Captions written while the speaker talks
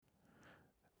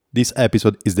This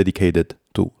episode is dedicated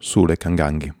to Sule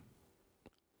Kangangi.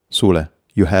 Sule,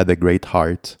 you had a great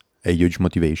heart, a huge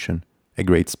motivation, a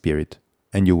great spirit,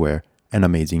 and you were an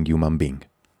amazing human being.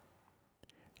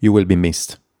 You will be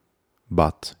missed,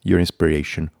 but your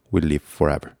inspiration will live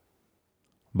forever.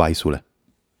 Bye, Sule.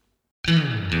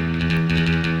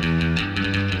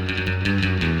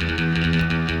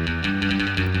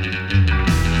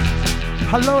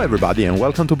 Hello everybody and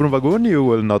welcome to Brunvagun. You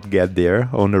will not get there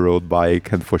on a road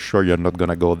bike, and for sure you're not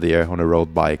gonna go there on a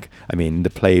road bike. The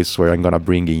place where I'm gonna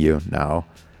bring you now.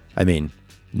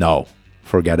 No,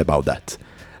 forget about that.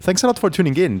 Thanks a lot for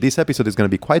tuning in. This episode is gonna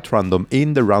be quite random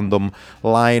in the random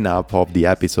lineup of the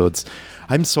episodes.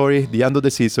 I'm sorry, the end of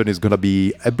the season is gonna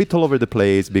be a bit all over the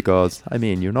place because,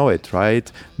 you know it, right?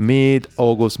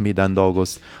 Mid-August, mid-end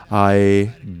August,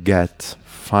 I get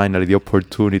finally the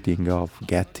opportunity of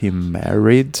getting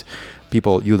married.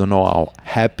 People, you don't know how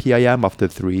happy I am after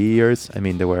 3 years.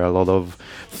 There were a lot of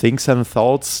things and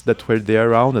thoughts that were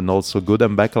there around, and also good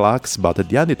and bad lucks. But at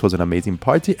the end, it was an amazing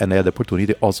party, and I had the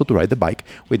opportunity also to ride the bike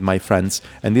with my friends.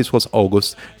 And this was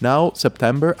August. Now,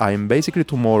 September, I'm basically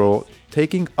tomorrow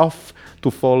taking off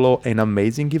to follow an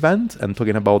amazing event. I'm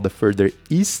talking about the Further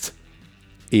East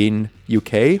in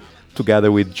UK.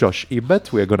 Together with Josh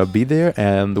Ibet, we're gonna be there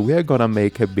and we're gonna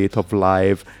make a bit of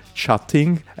live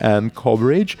chatting and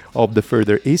coverage of the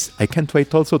Further East. I can't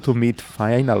wait also to meet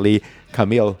finally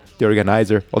Camille, the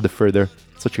organizer of the Further.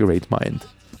 Such a great mind.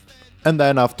 And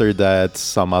then after that,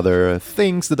 some other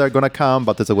things that are gonna come,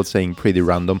 but as I was saying, pretty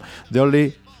random. The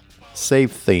only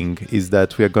safe thing is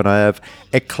that we are gonna have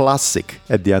a classic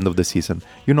at the end of the season.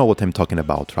 You know what I'm talking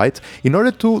about, right? In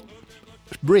order to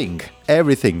bring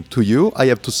everything to you, I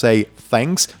have to say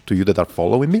thanks to you that are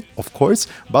following me, of course,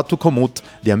 but to Komoot,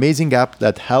 the amazing app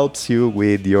that helps you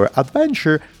with your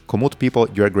adventure. Komoot people,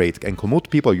 you're great. And Komoot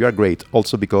people, you're great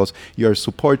also because you're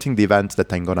supporting the event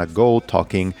that I'm gonna go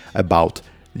talking about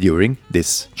during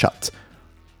this chat.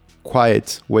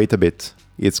 Quiet, wait a bit.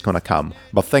 It's gonna come.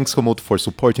 But thanks, Komoot, for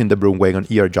supporting the Broomwagon.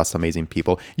 You're just amazing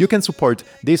people. You can support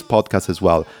this podcast as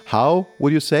well. How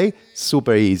would you say?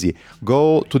 Super easy.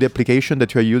 Go to the application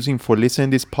that you're using for listening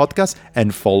to this podcast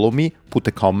and follow me, put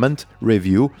a comment,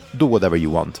 review, do whatever you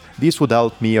want. This would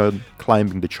help me on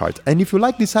climbing the chart. And if you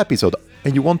like this episode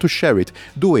and you want to share it,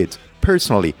 do it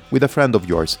personally with a friend of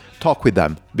yours. Talk with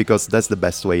them because that's the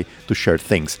best way to share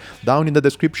things. Down in the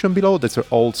description below, there's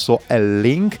also a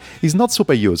link. It's not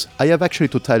super used. I have actually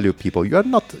to tell you people, you have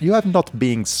not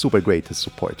been super great as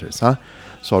supporters, huh?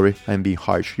 Sorry, I'm being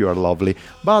harsh, you are lovely.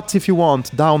 But if you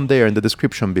want, down there in the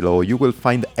description below, you will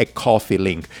find a coffee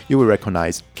link. You will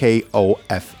recognize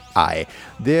KOFI.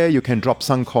 There you can drop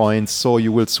some coins so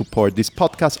you will support this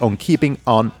podcast on keeping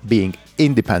on being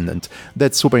independent.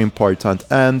 That's super important,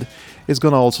 and it's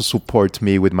gonna also support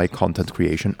me with my content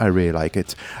creation. I really like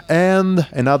it. And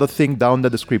another thing, down in the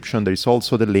description, there is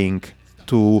also the link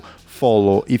to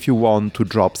follow if you want to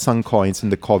drop some coins in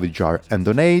the coffee jar and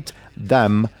donate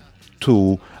them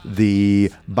to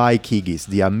the Bikigis,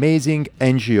 the amazing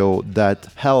NGO that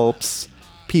helps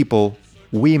people,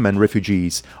 women,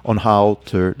 refugees, on how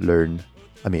to learn.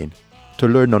 To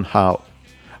learn on how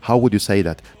would you say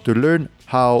that? To learn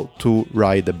how to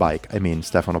ride a bike.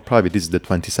 Stefano Pravi, this is the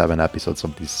 27 episodes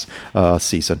of this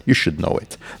season. You should know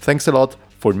it. Thanks a lot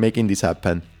for making this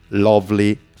happen.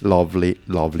 Lovely, lovely,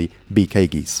 lovely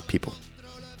BKGs people.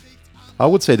 I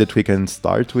would say that we can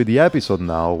start with the episode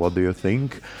now. What do you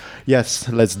think? Yes,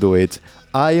 let's do it.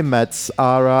 I met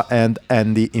Sarah and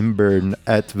Andy in Bern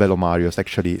at Velomarios.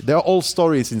 Actually, they're all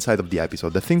stories inside of the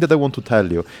episode. The thing that I want to tell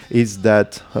you is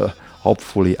that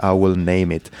hopefully I will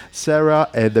name it. Sarah,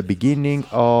 at the beginning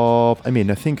of, I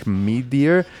think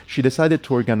mid-year, she decided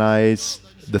to organize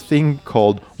the thing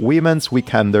called Women's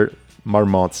Weekender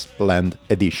Marmot's Land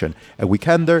Edition. A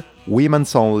weekender,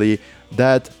 women's only,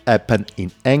 that happened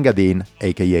in Engadin,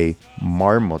 aka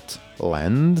Marmot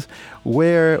Land,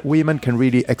 where women can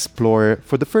really explore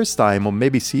for the first time, or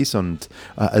maybe seasoned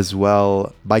as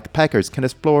well, bikepackers can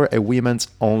explore a women's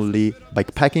only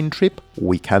bikepacking trip,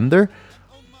 weekender,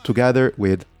 together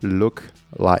with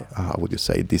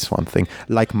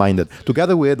like-minded,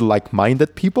 together with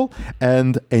like-minded people,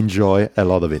 and enjoy a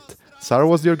lot of it. Sarah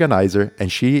was the organizer,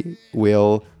 and she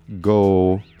will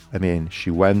go,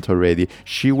 she went already,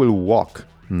 she will walk,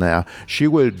 she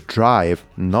will drive,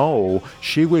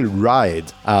 she will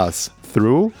ride us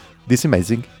through this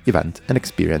amazing event and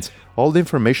experience. All the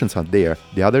informations are there.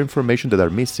 The other information that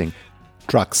are missing,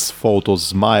 trucks, photos,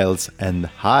 smiles, and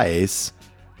highs,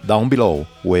 down below.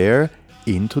 Where?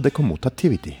 Into the Komoot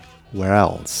activity. Where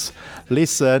else?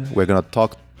 Listen, we're gonna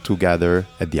talk together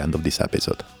at the end of this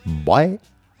episode. Bye!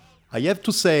 I have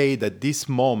to say that this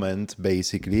moment,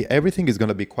 basically, everything is going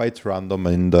to be quite random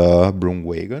in the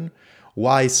Broomwagon.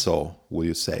 Why so, would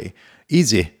you say?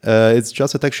 Easy. It's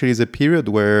just that actually is a period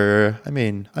where, I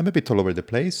mean, I'm a bit all over the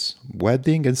place,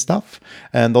 wedding and stuff.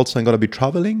 And also I'm going to be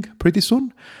traveling pretty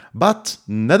soon. But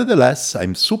nevertheless,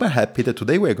 I'm super happy that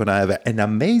today we're going to have an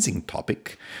amazing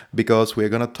topic because we're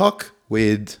going to talk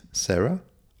with Sarah.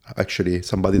 Actually,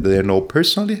 somebody that I know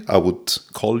personally. I would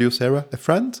call you, Sarah, a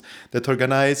friend that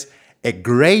organized a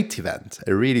great event,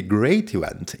 a really great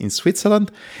event in Switzerland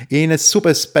in a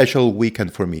super special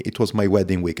weekend for me. It was my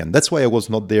wedding weekend. That's why I was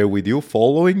not there with you,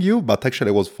 following you, but actually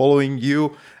I was following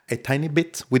you a tiny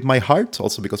bit with my heart,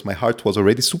 also because my heart was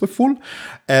already super full.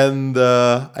 And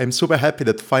I'm super happy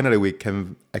that finally we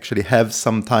can actually have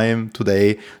some time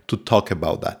today to talk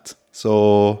about that.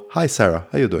 So, hi, Sarah.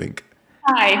 How are you doing?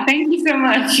 Hi, thank you so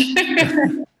much.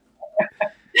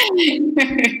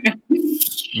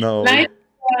 No. Nice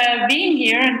being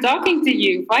here and talking to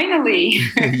you, finally.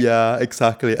 Yeah,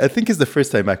 exactly. I think it's the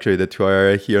first time actually that you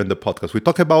are here on the podcast. We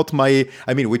talk about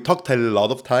we talked a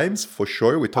lot of times for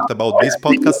sure. We talked about this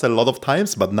podcast a lot of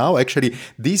times, but now actually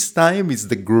this time is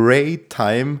the great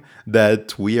time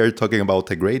that we are talking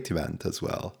about a great event as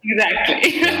well.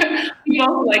 Exactly. We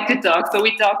both like to talk, so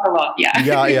we talk a lot, yeah.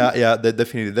 Yeah,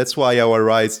 definitely. That's why our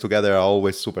rides together are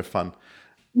always super fun.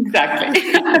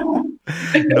 Exactly.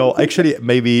 No, actually,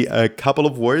 maybe a couple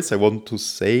of words I want to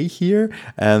say here.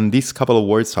 And these couple of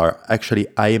words are actually,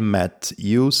 I met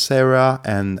you, Sarah,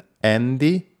 and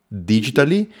Andy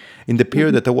digitally in the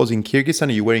period that I was in Kyrgyzstan.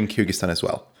 And you were in Kyrgyzstan as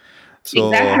well. So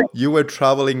Exactly. you were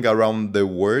traveling around the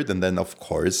world, and then, of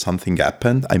course, something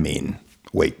happened. I mean,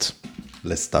 wait,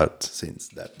 let's start since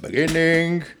the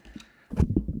beginning.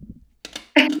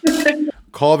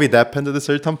 COVID happened at a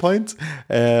certain point,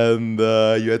 and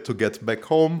you had to get back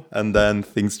home, and then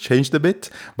things changed a bit.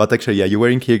 But actually, yeah, you were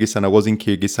in Kyrgyzstan. I was in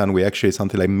Kyrgyzstan. We actually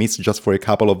something like missed just for a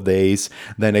couple of days.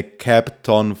 Then I kept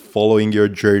on following your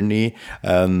journey,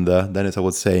 and then, as I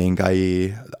was saying,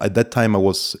 I at that time I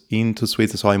was into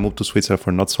Switzerland, so I moved to Switzerland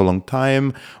for not so long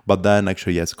time. But then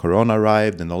actually, yes, Corona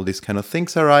arrived, and all these kind of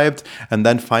things arrived, and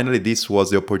then finally, this was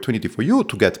the opportunity for you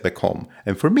to get back home,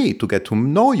 and for me to get to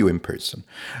know you in person,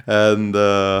 and.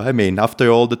 After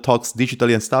all the talks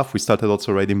digitally and stuff, we started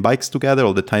also riding bikes together.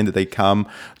 All the time that I come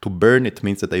to Bern, it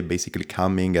means that I'm basically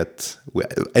coming at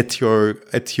your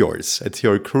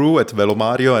crew, at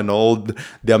Velomario, and all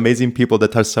the amazing people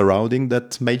that are surrounding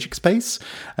that magic space.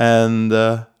 And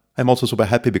I'm also super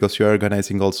happy because you're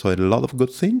organizing also a lot of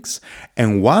good things.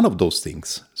 And one of those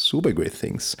things, super great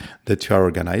things that you are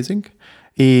organizing,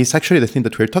 is actually the thing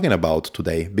that we're talking about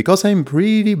today. Because I'm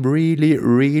really, really,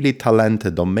 really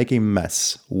talented on making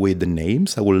mess with the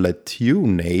names, I will let you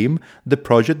name the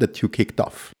project that you kicked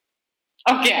off.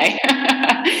 Okay.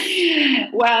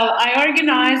 Well, I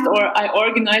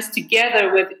organized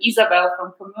together with Isabel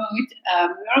from Komoot.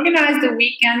 We organized a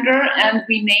weekender and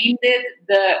we named it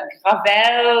the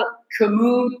Gravel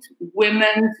Komoot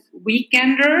Women's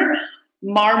Weekender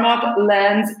Marmot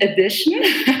Lands Edition.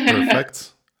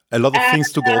 Perfect. A lot of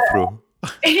things to go through.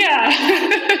 Yeah.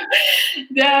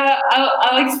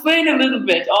 I'll explain a little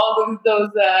bit all those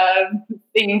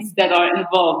things that are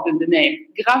involved in the name.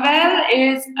 Gravel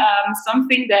is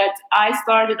something that I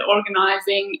started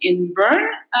organizing in Bern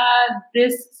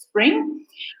this spring.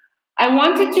 I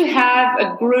wanted to have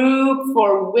a group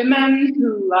for women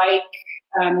who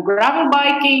like gravel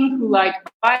biking, who like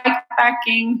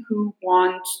bikepacking, who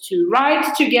want to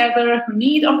ride together, who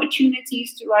need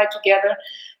opportunities to ride together.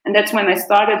 And that's when I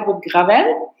started with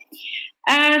Gravel.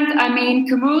 And I mean,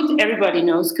 Komoot, everybody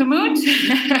knows Komoot.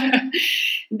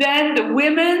 Then the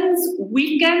Women's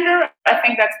Weekender, I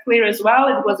think that's clear as well.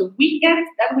 It was a weekend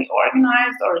that we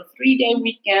organized, or a 3-day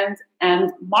weekend.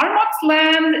 And Marmot's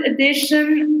Land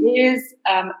Edition is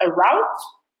a route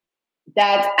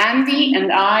that Andy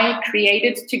and I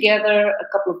created together a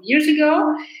couple of years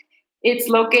ago. It's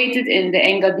located in the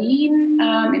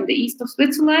Engadin, in the east of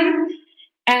Switzerland.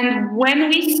 And when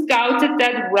we scouted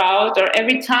that route, or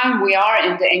every time we are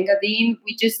in the Engadin,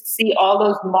 we just see all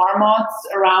those marmots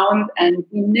around, and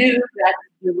we knew that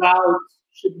the route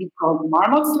should be called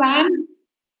Marmot's Land.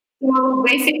 So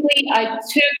basically, I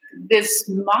took this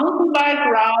mountain bike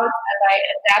route and I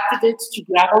adapted it to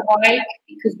gravel bike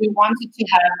because we wanted to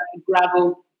have a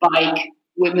gravel bike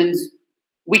women's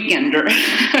weekender.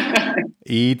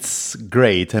 It's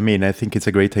great. I think it's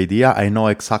a great idea. I know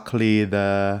exactly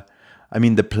the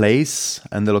place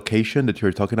and the location that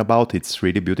you're talking about. It's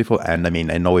really beautiful. And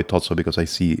I know it also because I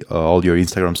see all your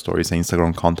Instagram stories and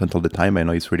Instagram content all the time. I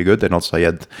know it's really good. And also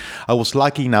I was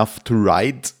lucky enough to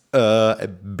ride a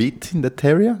bit in that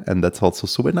area, and that's also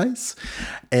super nice.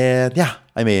 And yeah,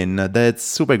 I mean, that's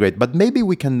super great. But maybe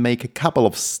we can make a couple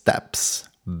of steps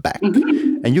back.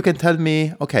 And you can tell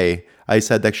me, okay, I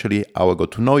said actually I will go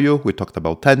to know you. We talked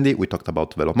about Tandy, we talked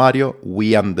about Velomario.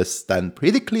 We understand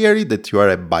pretty clearly that you are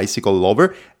a bicycle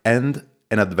lover and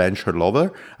an adventure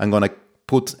lover. I'm going to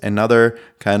put another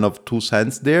kind of 2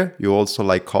 cents there. You also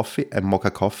like coffee and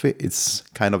mocha coffee. It's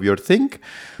kind of your thing.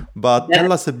 But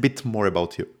tell us a bit more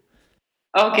about you.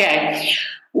 Okay.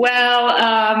 Well,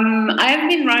 I've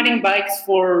been riding bikes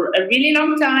for a really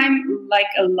long time, like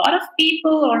a lot of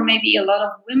people, or maybe a lot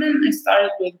of women. I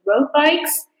started with road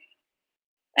bikes.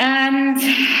 And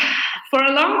for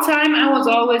a long time, I was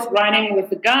always riding with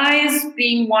the guys,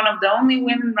 being one of the only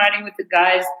women riding with the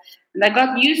guys. And I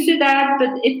got used to that, but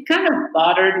it kind of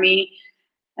bothered me.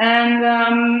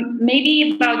 And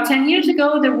maybe about 10 years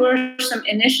ago, there were some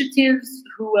initiatives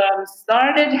who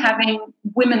started having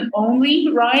women only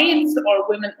rides or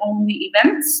women only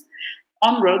events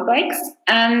on road bikes.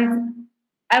 And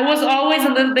I was always a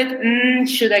little bit,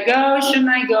 should I go? Shouldn't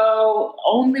I go?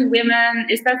 Only women?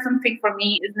 Is that something for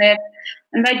me? Isn't it?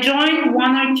 And I joined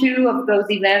one or two of those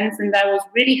events, and I was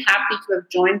really happy to have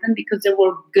joined them because they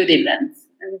were good events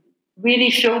and really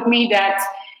showed me that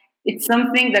it's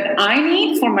something that I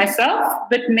need for myself,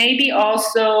 but maybe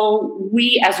also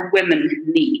we as women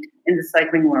need in the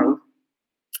cycling world.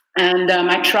 And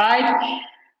I tried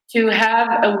to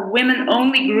have a women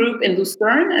only group in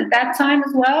Lucerne at that time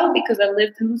as well, because I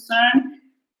lived in Lucerne.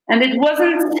 And it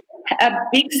wasn't a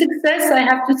big success, I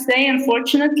have to say,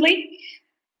 unfortunately.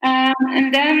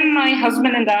 And then my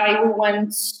husband and I we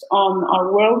went on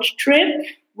our world trip,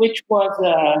 which was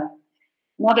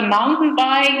not a mountain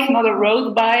bike, not a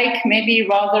road bike, maybe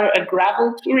rather a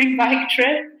gravel touring bike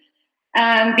trip.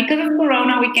 And because of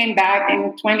Corona, we came back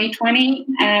in 2020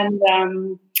 and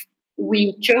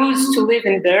we chose to live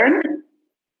in Bern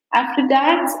after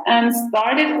that and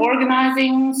started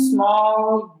organizing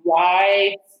small,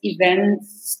 wide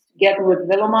events together with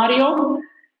Velomario,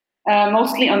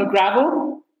 mostly on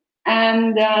gravel.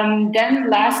 And then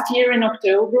last year in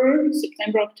October,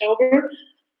 September, October,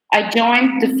 I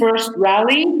joined the first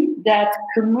rally that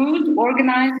Komoot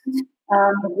organized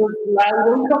with Lyle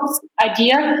Wilcox'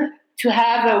 idea to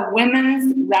have a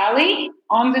women's rally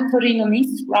on the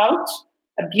Torino-Nice route,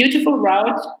 a beautiful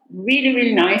route, really,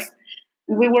 really nice.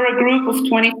 We were a group of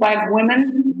 25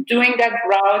 women doing that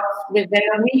route within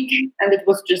a week, and it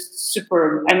was just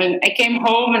superb. I mean, I came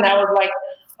home and I was like,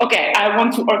 okay, I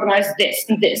want to organize this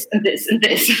and this and this and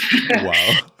this. Wow.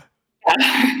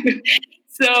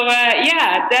 So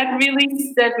yeah, that really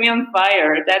set me on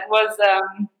fire. That was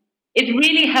it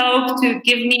really helped to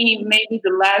give me maybe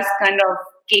the last kind of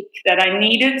kick that I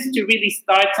needed to really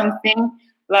start something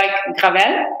like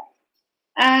Gravel.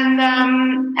 And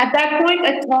at that point,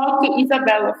 I talked to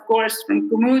Isabel, of course, from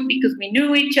Komoot because we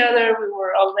knew each other. We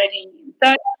were already in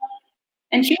touch.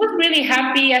 And she was really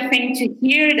happy, I think, to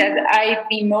hear that I'd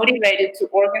be motivated to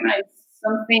organize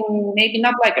something, maybe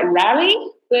not like a rally,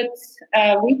 but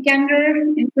a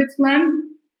weekender in Switzerland.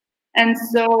 And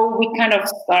so we kind of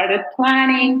started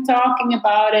planning, talking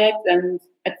about it. And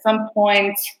at some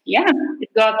point, yeah, it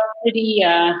got pretty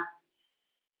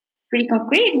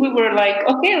concrete. We were like,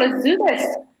 okay, let's do this.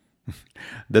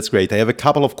 That's great. I have a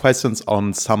couple of questions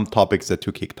on some topics that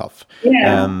you kicked off.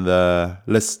 Yeah. And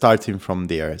let's start in from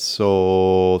there.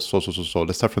 So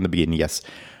let's start from the beginning. Yes.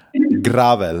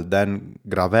 Gravel, then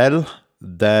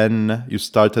you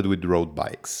started with road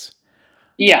bikes.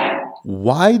 Yeah.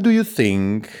 Why do you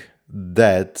think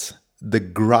that the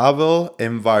gravel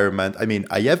environment, I mean,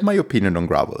 I have my opinion on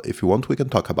gravel. If you want, we can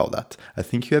talk about that. I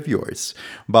think you have yours.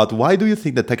 But why do you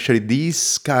think that actually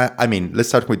let's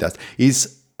start with that.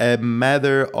 Is a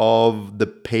matter of the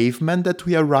pavement that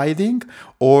we are riding,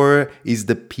 or is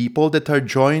the people that are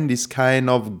joining this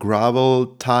kind of gravel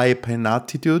type and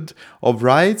attitude of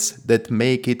rides that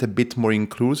make it a bit more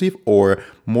inclusive or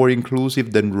more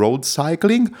inclusive than road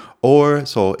cycling? Or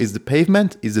so is the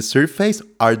pavement, is the surface,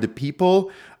 are the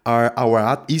people,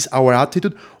 is our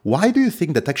attitude? Why do you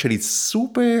think that actually it's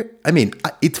super,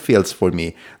 it feels for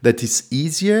me that it's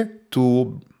easier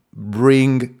to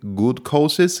bring good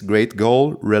causes, great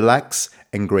goal, relax,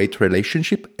 and great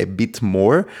relationship a bit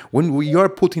more when we are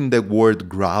putting the word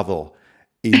gravel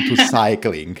into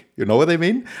cycling? You know what I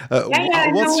mean?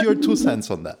 What's your 2 cents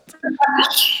on that?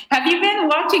 Have you been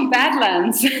watching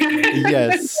Badlands?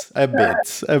 Yes, a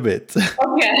bit. Okay.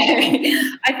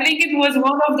 I think it was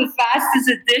one of the fastest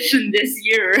edition this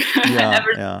year. Yeah,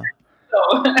 ever. yeah.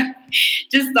 So,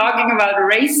 just talking about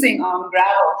racing on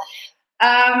gravel.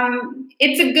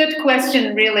 It's a good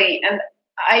question, really, and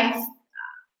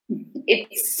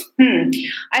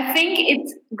I think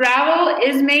it's gravel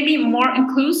is maybe more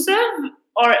inclusive,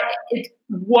 or it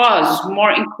was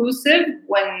more inclusive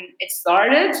when it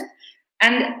started.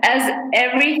 And as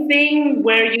everything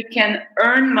where you can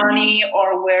earn money,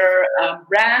 or where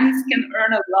brands can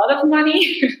earn a lot of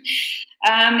money,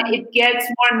 it gets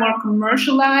more and more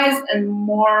commercialized, and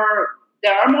more.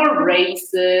 There are more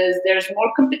races. There's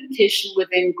more competition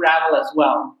within gravel as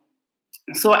well.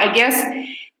 So I guess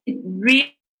it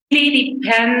really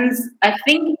depends. I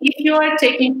think if you are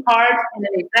taking part in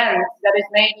an event that is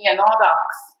maybe an Audax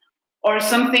or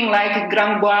something like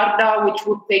Gran Guarda, which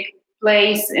would take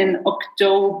place in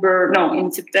October, no,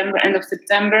 in September, end of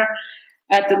September,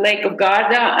 at the Lake of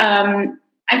Garda.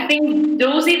 I think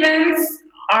those events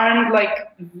aren't like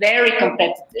very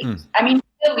competitive. I mean,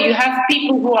 still, you have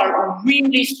people who are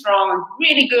really strong and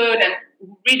really good and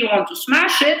who really want to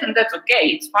smash it, and that's okay,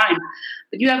 it's fine.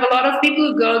 But you have a lot of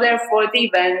people who go there for the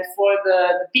event, for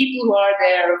the people who are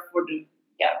there for the,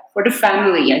 yeah, for the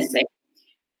family, I say.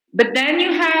 But then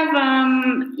you have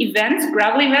events,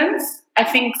 gravel events, I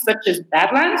think, such as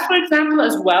Badlands, for example,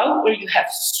 as well, where you have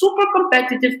super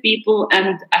competitive people,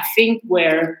 and I think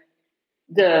where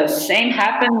the same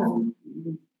happened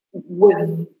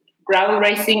with gravel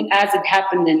racing as it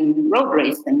happened in road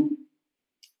racing.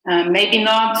 Maybe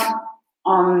not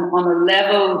on a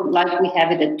level like we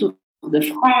have it at Tour de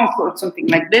France or something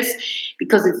like this,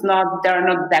 because it's not, there are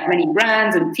not that many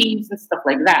brands and teams and stuff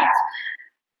like that.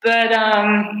 But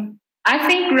I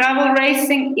think gravel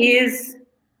racing is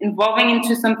evolving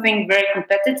into something very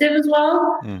competitive as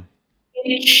well,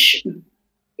 which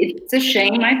it's a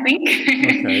shame, I think.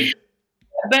 Okay.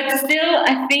 But still,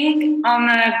 I think on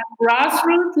a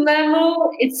grassroots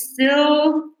level, it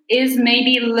still is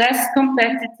maybe less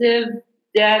competitive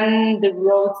than the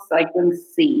road cycling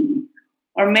scene,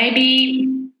 or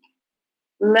maybe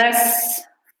less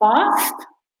fast.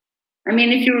 I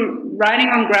mean, if you're riding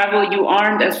on gravel, you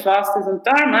aren't as fast as on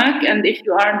tarmac, and if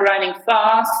you aren't riding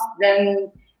fast,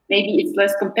 then maybe it's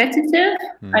less competitive.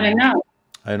 I don't know.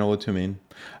 I know what you mean.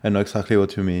 I know exactly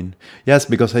what you mean. Yes,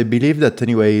 because I believe that,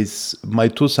 anyways, my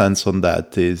 2 cents on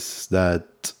that is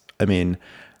that, I mean,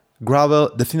 gravel,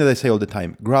 the thing that I say all the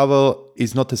time, gravel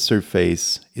is not a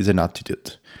surface, it's an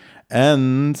attitude.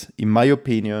 And in my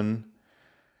opinion,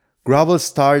 gravel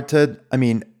started, I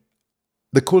mean,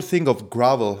 the cool thing of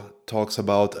gravel talks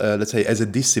about, let's say, as a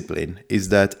discipline, is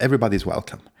that everybody's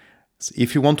welcome.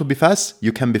 If you want to be fast,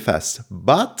 you can be fast,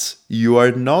 but you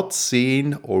are not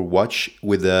seen or watched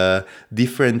with a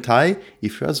different eye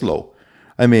if you are slow.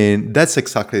 I mean, that's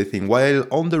exactly the thing. While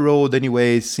on the road,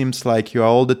 anyway, it seems like you are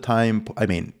all the time. I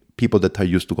mean, people that are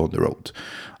used to go on the road.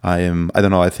 I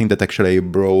don't know. I think that actually I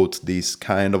brought this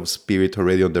kind of spirit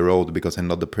already on the road, because I'm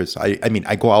not the person. I mean,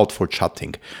 I go out for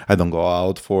chatting. I don't go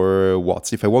out for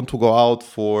watts. If I want to go out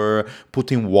for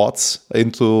putting watts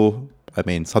into, I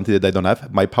mean, something that I don't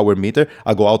have, my power meter,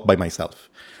 I go out by myself.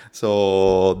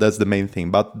 So that's the main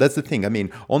thing. But that's the thing. I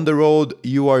mean, on the road,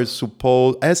 you are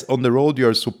supposed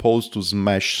to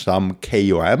smash some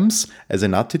KOMs as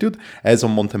an attitude. As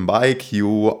on mountain bike,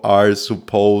 you are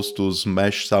supposed to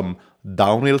smash some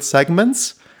downhill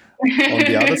segments. On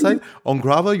the other side, on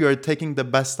gravel, you are taking the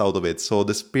best out of it. So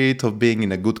the spirit of being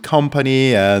in a good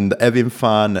company and having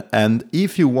fun. And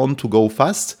if you want to go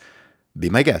fast, be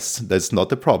my guest. That's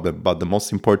not a problem. But the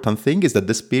most important thing is that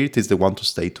the spirit is the one to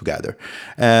stay together.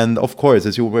 And of course,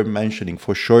 as you were mentioning,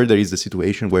 for sure, there is the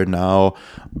situation where now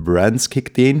brands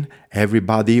kicked in.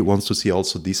 Everybody wants to see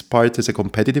also this part as a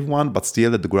competitive one, but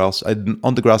still at the grassroots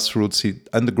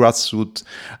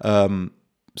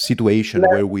situation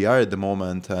where we are at the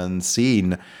moment and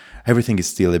seeing everything is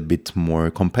still a bit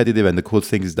more competitive. And the cool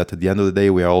thing is that at the end of the day,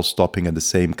 we are all stopping at the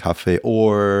same cafe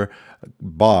or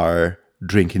bar,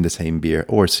 drinking the same beer,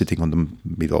 or sitting on the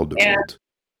middle of the road.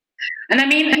 And I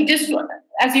mean, just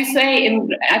as you say,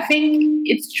 I think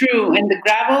it's true. In the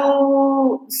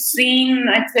gravel scene,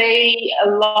 I'd say a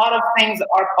lot of things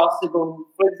are possible.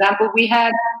 For example, we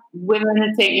had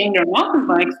women taking their mountain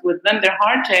bikes with them, their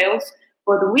hardtails,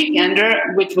 for the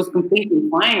weekender, which was completely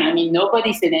fine. I mean,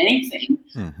 nobody said anything.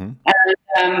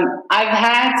 And I've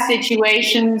had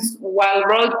situations while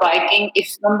road biking, if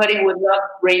somebody would not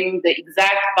bring the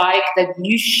exact bike that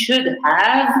you should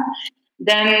have,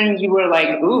 then you were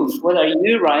like, oof, what are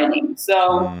you riding?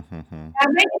 So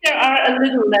maybe there are a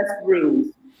little less rules.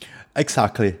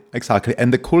 Exactly.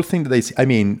 And the cool thing that I see, I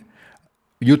mean,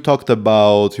 you touched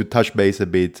base a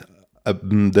bit,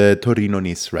 the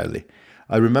Torino-Nice rally.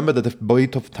 I remember that a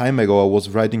bit of time ago, I was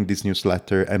writing this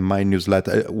newsletter, and my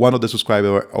newsletter, one of the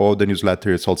subscribers of the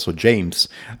newsletter is also James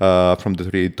from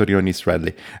the Torino Nice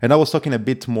Rally, and I was talking a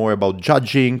bit more about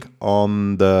judging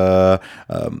on the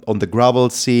gravel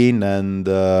scene and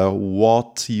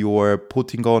what you're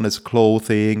putting on as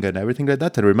clothing and everything like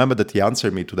that. And remember that he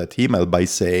answered me to that email by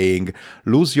saying,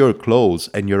 "Lose your clothes,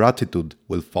 and your attitude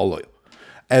will follow you."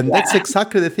 And that's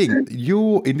exactly the thing.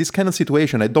 You, in this kind of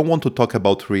situation, I don't want to talk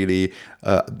about really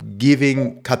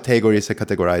giving categories and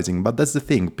categorizing, but that's the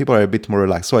thing. People are a bit more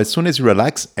relaxed. So as soon as you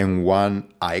relax, and one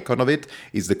icon of it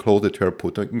is the clothes that you're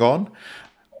putting on,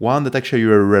 one that actually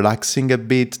you're relaxing a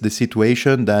bit the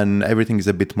situation, then everything is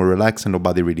a bit more relaxed and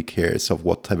nobody really cares of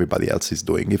what everybody else is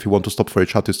doing. If you want to stop for a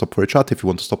chat, you stop for a chat. If you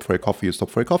want to stop for a coffee, you stop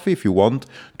for a coffee. If you want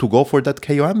to go for that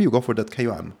KOM, you go for that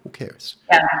KOM. Who cares?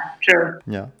 Yeah, true.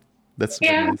 Yeah. That's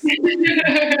very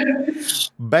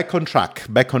nice. Back on track.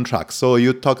 Back on track. So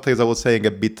you talked, as I was saying,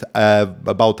 a bit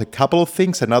about a couple of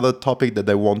things. Another topic that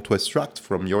I want to extract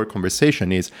from your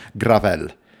conversation is gravel.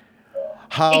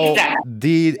 How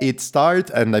did it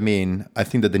start? And I mean, I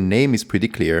think that the name is pretty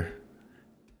clear.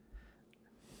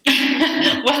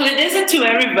 Well, it isn't to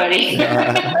everybody.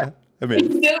 I mean,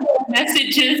 still get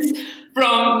messages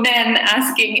from men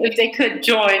asking if they could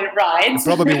join rides.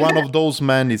 Probably one of those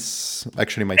men is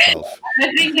actually myself.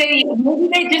 I think maybe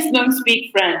they just don't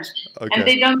speak French, and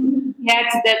they don't get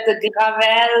that the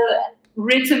gravel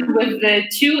written with the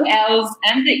two L's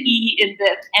and the E in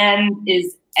the end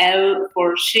is L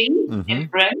for she in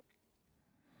French.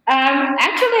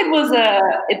 Actually,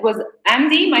 it was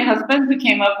Andy, my husband, who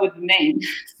came up with the name.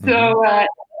 So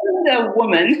the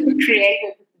woman who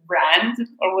created the brand,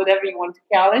 or whatever you want to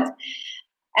call it.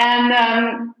 And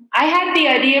I had the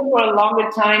idea for a longer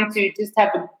time to just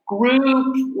have a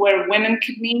group where women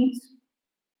could meet,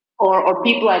 or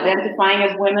people identifying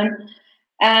as women.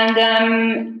 And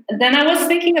then I was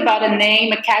thinking about a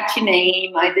name, a catchy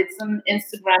name. I did some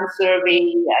Instagram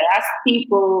survey. I asked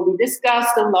people. We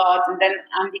discussed a lot. And then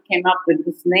Andy came up with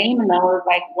this name. And I was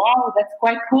like, wow, that's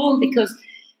quite cool. Because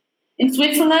in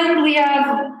Switzerland, we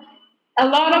have a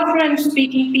lot of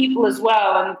French-speaking people as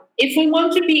well. And if we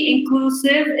want to be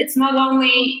inclusive, it's not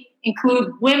only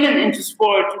include women into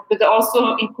sport, but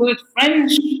also include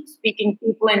French-speaking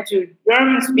people into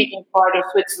German-speaking part of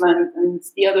Switzerland, and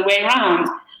it's the other way around.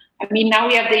 I mean, now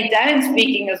we have the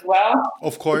Italian-speaking as well.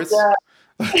 Of course.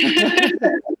 I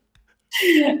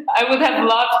would have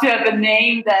loved to have a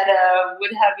name that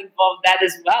would have involved that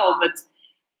as well, but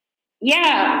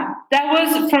yeah, that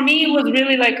was, for me, it was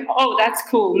really like, oh, that's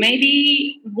cool.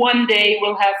 Maybe one day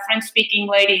we'll have French-speaking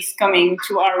ladies coming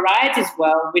to our rides as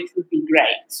well, which would be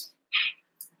great.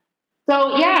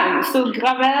 So yeah, so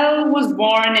Gravel was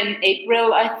born in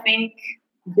April, I think,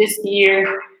 this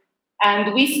year.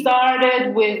 And we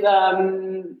started with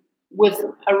a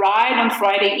ride on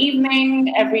Friday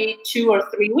evening every 2 or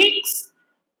 3 weeks.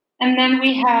 And then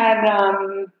we had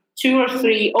 2 or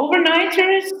 3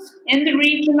 overnighters in the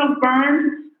region of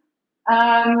Bern,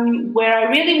 where I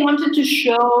really wanted to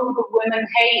show the women,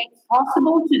 hey, it's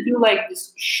possible to do like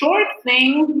this short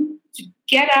thing to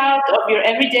get out of your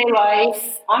everyday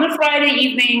life on a Friday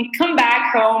evening, come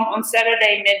back home on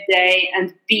Saturday midday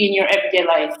and be in your everyday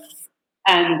life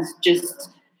and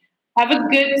just have a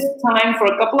good time for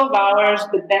a couple of hours,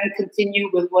 but then continue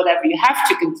with whatever you have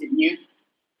to continue.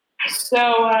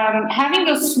 So having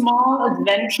those small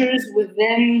adventures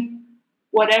within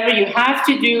whatever you have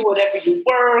to do, whatever you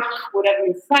work, whatever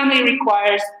your family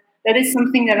requires, that is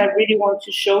something that I really want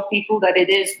to show people that it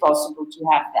is possible to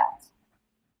have that.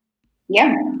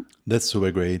 Yeah. That's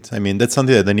super great. I mean, that's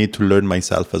something that I need to learn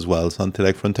myself as well. Something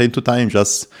like from time to time,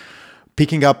 just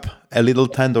picking up a little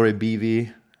tent or a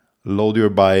BV, load your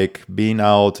bike, being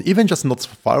out, even just not so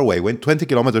far away, when 20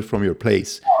 kilometers from your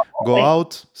place. Go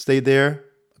out, stay there,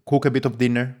 cook a bit of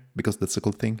dinner, because that's a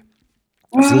cool thing.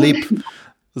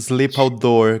 Sleep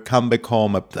outdoor, come back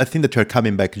home. I think that you're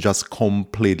coming back just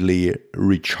completely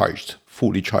recharged,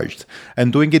 fully charged.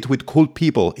 And doing it with cool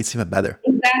people, it's even better.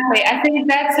 Exactly. I think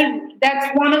that's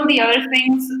one of the other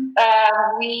things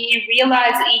we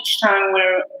realize each time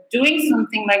we're doing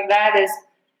something like that is,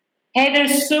 hey,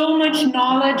 there's so much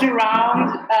knowledge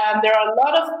around. There are a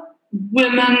lot of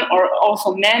women, or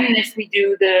also men, if we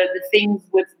do the things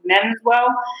with men as well,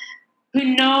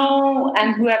 who know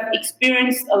and who have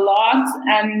experienced a lot.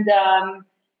 And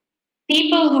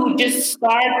people who just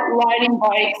start riding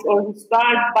bikes, or who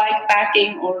start bike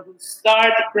packing, or who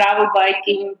start gravel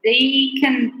biking, they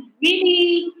can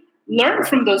really learn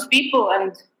from those people.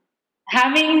 And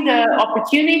having the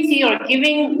opportunity, or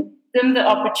giving them the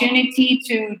opportunity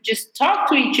to just talk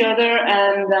to each other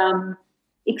and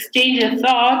exchange of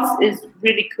thoughts is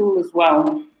really cool as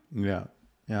well. Yeah.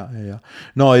 Yeah.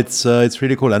 No, it's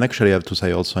really cool. And actually, I have to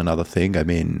say also another thing. I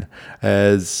mean,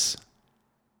 as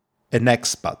an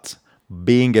expat,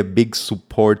 being a big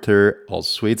supporter of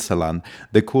Switzerland,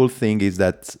 the cool thing is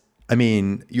that I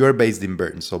mean, you're based in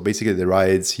Bern, so basically the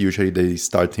rides usually they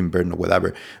start in Bern or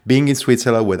whatever. Being in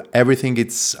Switzerland with everything,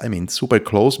 it's I mean super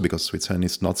close because Switzerland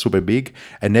is not super big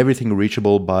and everything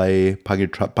reachable by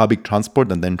public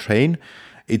transport and then train.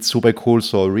 It's super cool.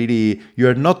 So really,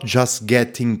 you're not just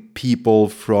getting people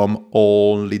from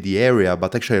only the area,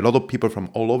 but actually a lot of people from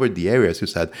all over the area. As you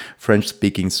said,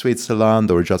 French-speaking Switzerland,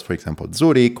 or just for example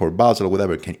Zurich or Basel or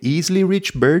whatever, can easily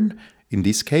reach Bern in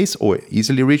this case, or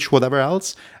easily reach whatever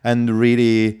else, and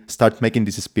really start making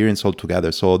this experience all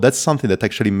together. So that's something that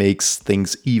actually makes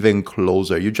things even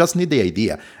closer. You just need the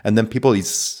idea, and then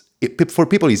for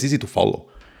people it's easy to follow.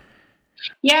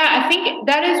 Yeah, I think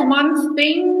that is one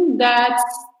thing that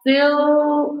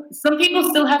still some people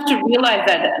still have to realize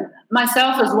that,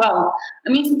 myself as well. I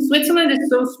mean, Switzerland is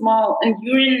so small, and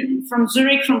you're in from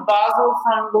Zurich, from Basel,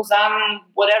 from Lausanne,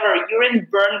 whatever. You're in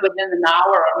Bern within an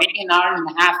hour or maybe an hour and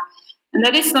a half. And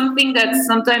that is something that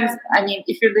sometimes, I mean,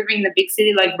 if you're living in a big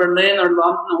city like Berlin or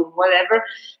London or whatever,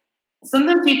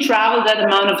 sometimes you travel that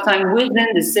amount of time within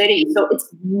the city. So it's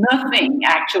nothing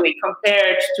actually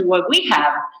compared to what we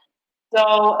have.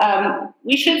 So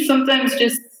we should sometimes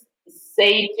just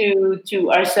say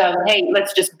to ourselves, "Hey,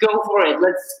 let's just go for it.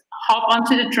 Let's hop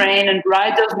onto the train and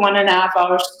ride those 1.5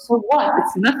 hours. For what?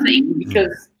 It's nothing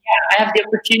because I have the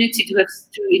opportunity to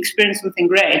experience something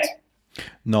great."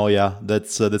 No, yeah,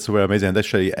 that's very amazing. And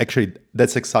actually,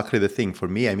 that's exactly the thing for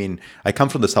me. I mean, I come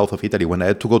from the south of Italy. When I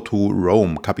had to go to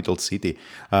Rome, capital city,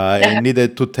 I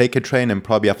needed to take a train, and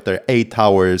probably after 8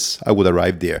 hours, I would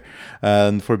arrive there.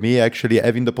 And for me, actually,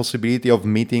 having the possibility of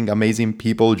meeting amazing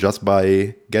people just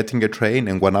by getting a train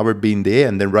and 1 hour being there,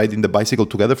 and then riding the bicycle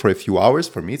together for a few hours,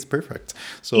 for me, it's perfect.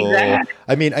 So, Exactly.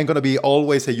 I mean, I'm gonna be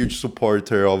always a huge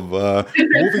supporter of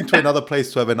moving to another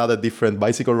place to have another different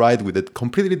bicycle ride with a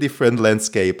completely different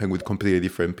landscape and with completely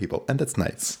different people, and that's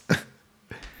nice.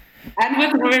 And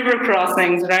with river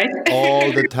crossings, right?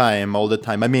 All the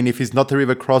time. I mean, if it's not a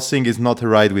river crossing, it's not a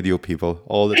ride with you people.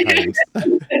 All the times.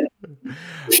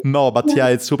 No, but yeah,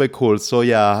 it's super cool. So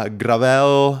yeah,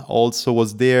 Gravel also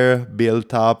was there,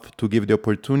 built up to give the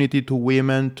opportunity to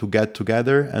women to get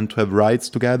together and to have rides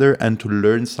together and to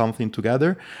learn something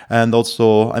together. And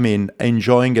also, I mean,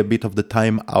 enjoying a bit of the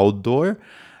time outdoor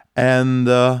and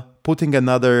putting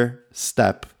another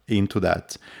step into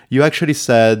that. You actually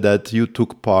said that you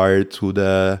took part to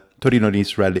the Torino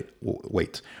Nice Rally.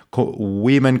 Wait,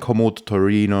 Women Commute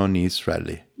Torino Nice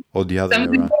Rally, or the other way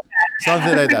Something around.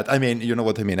 Something like that. I mean, you know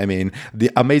what I mean. I mean, the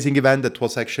amazing event that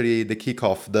was actually the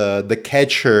kickoff, the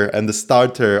catcher and the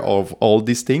starter of all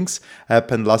these things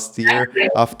happened last year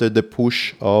after the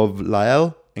push of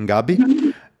Lael and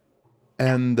Gabi.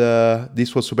 And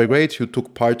this was super great. You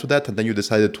took part to that, and then you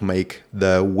decided to make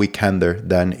the Weekender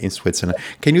then in Switzerland.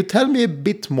 Can you tell me a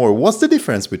bit more? What's the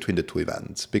difference between the two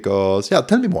events? Because, yeah,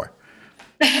 tell me more.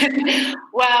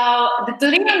 Well, the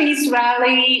Torino Nice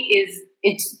Rally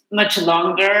it's much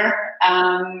longer,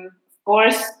 of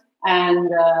course, and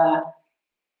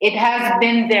it has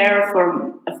been there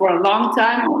for a long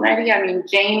time already. I mean,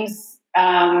 James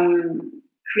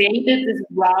created this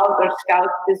route or scouted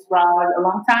this route a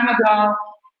long time ago.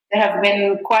 There have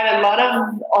been quite a lot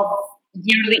of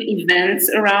yearly events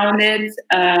around it.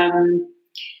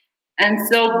 And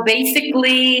so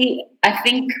basically, I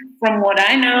think from what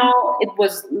I know, it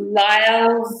was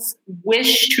Lyle's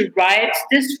wish to ride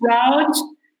this route.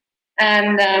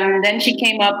 And then she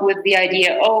came up with the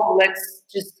idea, oh, let's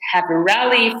just have a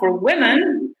rally for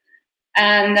women.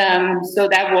 And so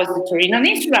that was the Torino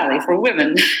Nice Rally for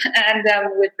women. And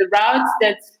with the route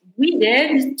that we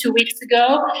did 2 weeks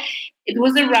ago, it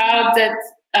was a route that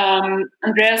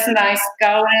Andreas and I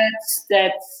scouted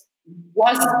that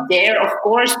was there, of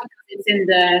course, because it's in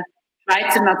the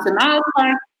Schweizer National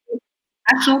Park,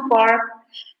 National Park,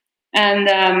 and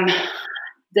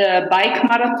the bike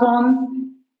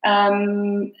marathon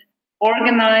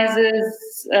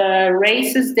organizes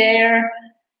races there,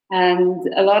 and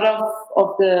a lot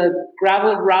of the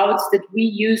gravel routes that we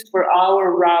used for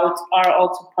our route are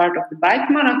also part of the bike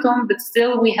marathon, but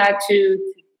still we had to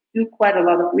do quite a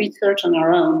lot of research on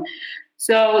our own.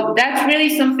 So that's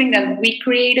really something that we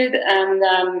created, and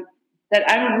that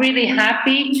I'm really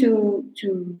happy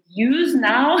to use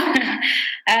now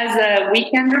as a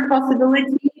weekender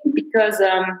possibility, because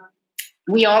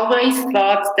we always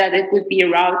thought that it would be a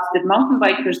route that mountain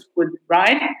bikers would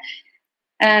ride.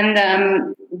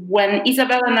 And when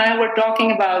Isabel and I were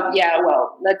talking about,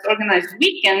 let's organize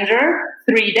Weekender,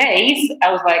 3 days,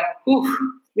 I was like, oof,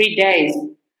 3 days,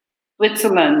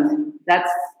 Switzerland,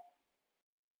 that's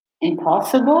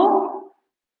impossible.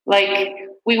 Like,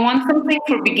 we want something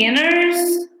for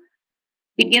beginners.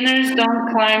 Beginners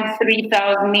don't climb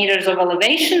 3,000 meters of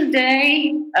elevation a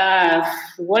day.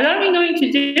 What are we going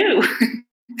to do?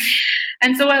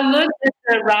 And so I looked at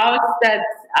the routes that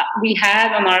we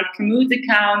had on our Komoot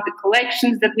account, the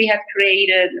collections that we had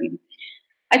created. And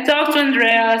I talked to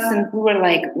Andreas, and we were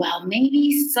like, well,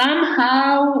 maybe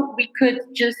somehow we could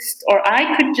just, or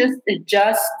I could just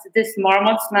adjust this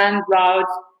Marmotsland route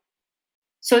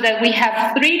so that we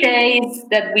have 3 days,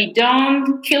 that we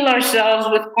don't kill ourselves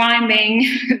with climbing,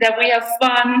 that we have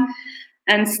fun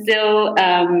and still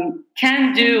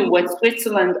can do what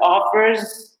Switzerland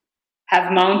offers,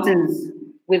 have mountains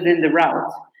within the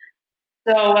route.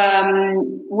 So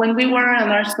when we were on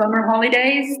our summer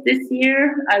holidays this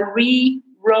year, I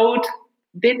rewrote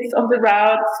bits of the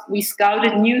routes. We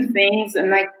scouted new things,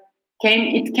 and it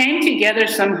came together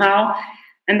somehow.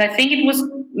 And I think it was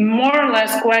more or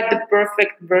less quite the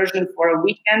perfect version for a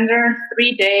weekender,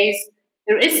 3 days.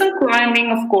 There is some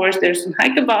climbing, of course. There's some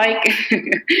hike a bike.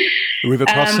 River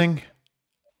crossing?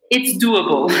 It's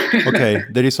doable. Okay,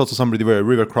 there is also some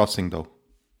river crossing, though.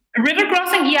 River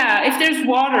crossing, yeah. If there's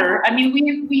water, I mean,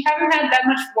 we haven't had that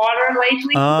much water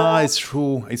lately. It's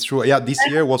true. It's true. Yeah, this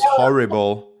year was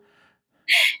horrible.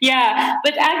 Yeah,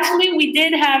 but actually we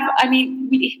did have, I mean,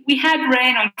 we had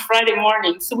rain on Friday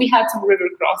morning, so we had some river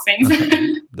crossings.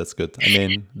 That's good. I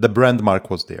mean, the brand mark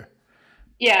was there.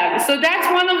 Yeah, so that's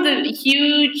one of the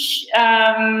huge,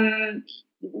 the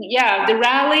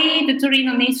rally, the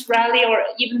Torino-Nice rally, or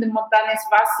even the Montañas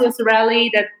Vacias rally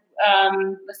that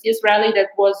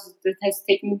has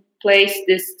taken place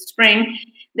this spring.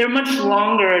 They're much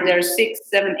longer. They're 6,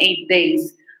 7, 8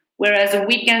 days. Whereas a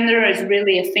weekender is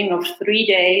really a thing of 3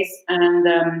 days, and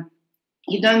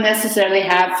you don't necessarily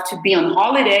have to be on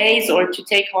holidays or to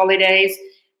take holidays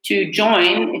to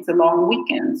join. It's a long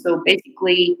weekend, so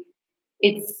basically,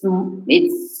 it's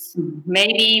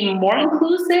maybe more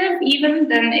inclusive even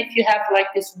than if you have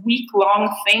like this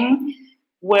week-long thing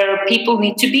where people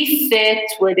need to be fit,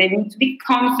 where they need to be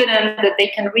confident that they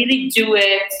can really do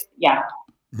it. Yeah.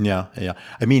 Yeah.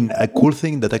 I mean, a cool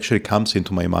thing that actually comes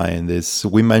into my mind is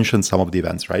we mentioned some of the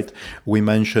events, right? We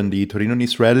mentioned the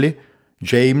Torino-Nice Rally.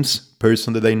 James,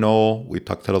 person that I know, we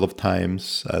talked a lot of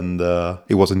times, and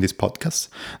it was in this podcast.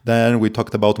 Then we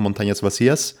talked about Montañas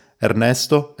Vacias.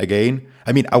 Ernesto, again.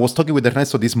 I mean, I was talking with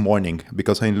Ernesto this morning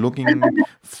because I'm looking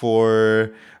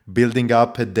for building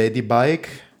up a daddy bike.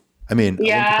 I mean,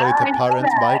 I want to call it a parent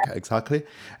bike, exactly.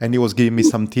 And he was giving me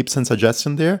some tips and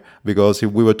suggestions there because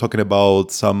we were talking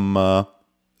about some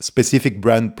specific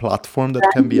brand platform that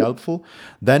can be helpful.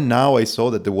 Then now I saw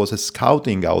that there was a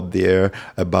scouting out there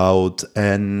about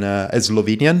a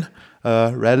Slovenian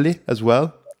rally as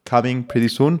well, coming pretty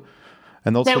soon.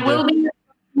 And also there will be a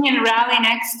Slovenian rally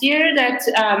next year that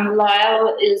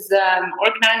Lyle is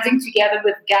organizing together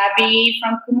with Gabby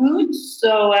from Komoot.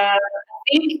 So I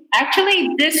think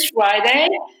actually this Friday,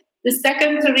 the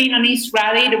second Torino-Nice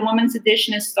rally, the women's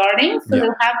edition is starting. So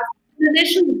they'll have a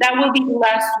edition. That will be the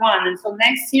last one. And so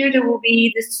next year there will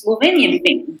be this Slovenian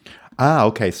thing.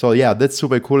 Okay. So yeah, that's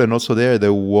super cool. And also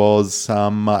there was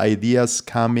some ideas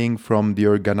coming from the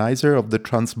organizer of the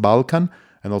Trans-Balkan,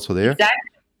 and also there. Exactly.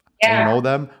 Yeah. I know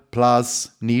them, plus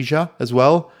Nisha as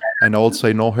well. And also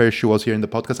I know her, she was here in the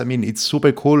podcast. I mean, it's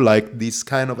super cool, like this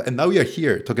kind of, and now we are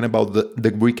here talking about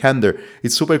the weekender.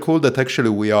 It's super cool that actually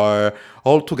we are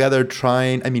all together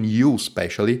trying, I mean, you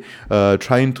especially,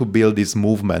 trying to build this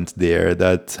movement there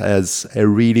that has a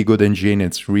really good engine.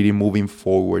 It's really moving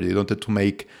forward. You wanted to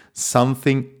make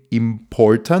something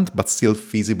important, but still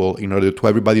feasible in order to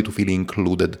everybody to feel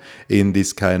included in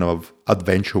this kind of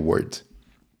adventure world.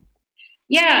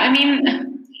 Yeah, I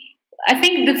mean, I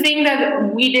think the thing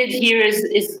that we did here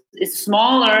is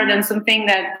smaller than something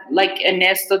that like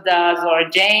Ernesto does or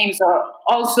James, or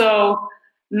also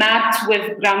Matt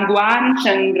with Gran Guanche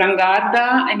and Gran Garda.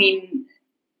 I mean,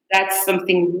 that's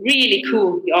something really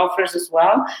cool he offers as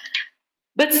well.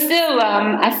 But still,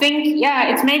 I think,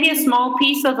 it's maybe a small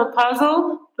piece of a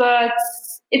puzzle, but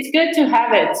it's good to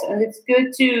have it. And it's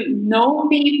good to know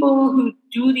people who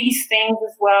do these things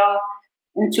as well,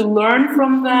 and to learn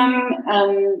from them,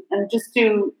 and just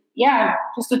to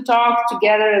talk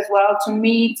together as well, to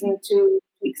meet and to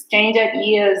exchange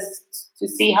ideas, to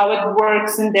see how it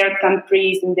works in their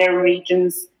countries, in their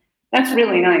regions. That's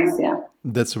really nice, yeah.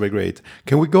 That's very great.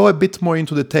 Can we go a bit more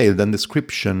into detail than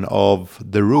description of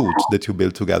the route that you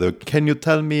built together? Can you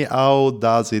tell me how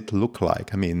does it look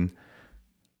like? I mean,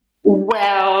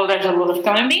 Well, there's a lot of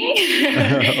climbing.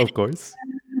 of course.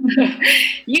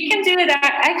 You can do it.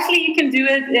 Actually, you can do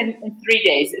it in 3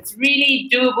 days. It's really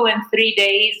doable in 3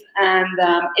 days, and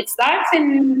it starts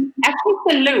in actually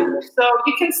it's a loop, so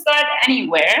you can start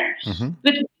anywhere. Hmm.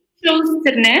 But we chose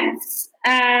Ternetz,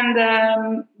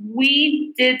 and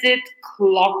we did it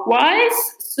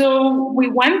clockwise. So we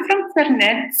went from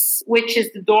Ternetz, which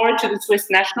is the door to the Swiss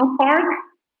National Park,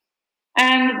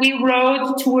 and we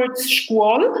rode towards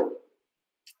Schkuol.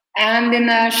 And in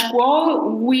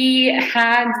Schkuol, we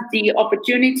had the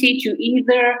opportunity to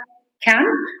either camp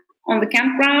on the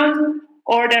campground,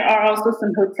 or there are also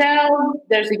some hotels.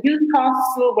 There's a youth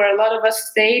hostel where a lot of us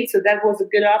stayed, so that was a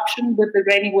good option with the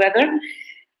rainy weather.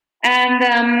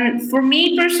 And for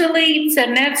me personally,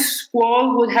 Ternetz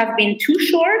Schkuol would have been too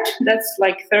short. That's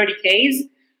like 30 Ks.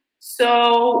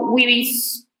 So we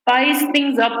spiced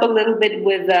things up a little bit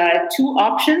with two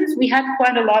options. We had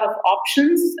quite a lot of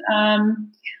options.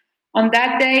 On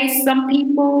that day, some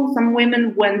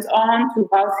women went on to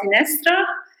Val Sinestra.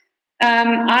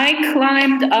 I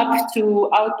climbed up to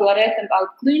Alp Loret and Alp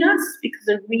Clunas because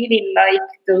I really like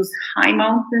those high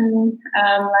mountain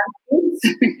landscapes.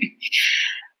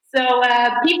 So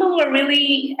people were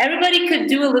really, everybody could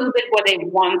do a little bit what they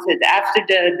wanted after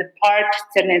the part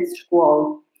Ternetz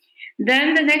Schkuol.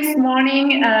 Then the next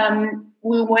morning,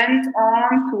 we went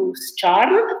on to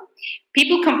Scharl.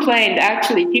 People complained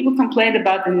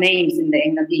about the names in the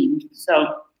Engadine.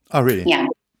 So, Oh, really? yeah,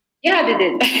 they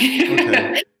did.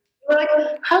 Okay. We're like,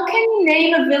 how can you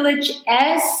name a village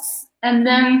S and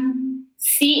then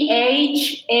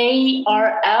Charl?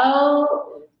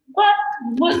 What?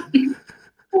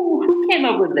 Who came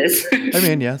up with this? I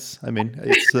mean, yes. I mean,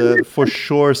 it's for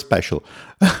sure special.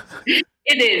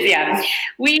 It is, yeah.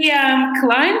 We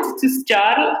climbed to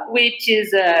Scharl, which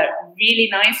is a really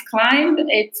nice climb.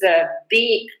 It's a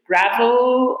big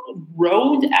gravel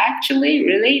road, actually,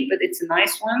 really, but it's a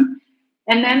nice one.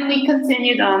 And then we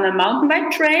continued on a mountain bike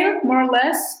trail, more or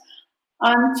less,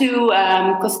 onto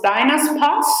Costainas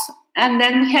Pass. And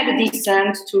then we had a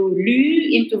descent to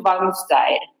Lü into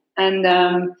Valmustayr. And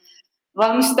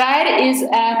Valmustayr is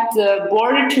at the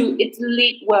border to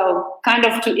Italy, well, kind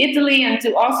of to Italy and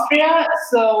to Austria.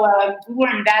 So we were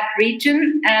in that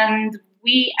region, and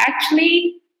we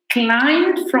actually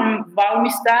climbed from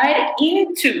Valmustayr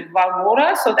into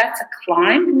Valmora. So that's a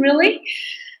climb, really.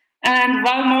 And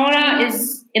Valmora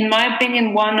is, in my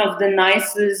opinion, one of the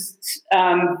nicest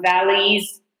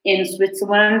valleys in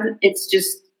Switzerland. It's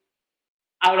just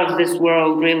out of this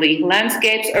world, really.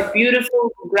 Landscapes are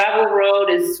beautiful. The gravel road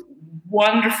is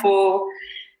wonderful,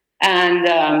 and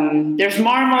there's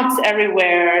marmots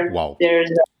everywhere. Wow.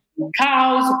 There's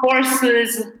cows,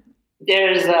 horses.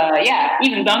 There's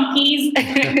even donkeys.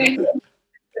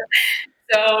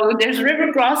 So there's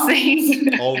river crossings.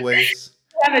 Always.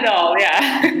 Have it all,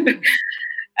 yeah.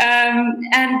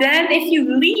 And then if you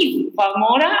leave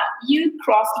Valmora, you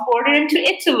cross the border into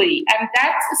Italy, and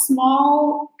that's a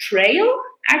small trail.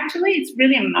 Actually, it's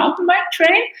really a mountain bike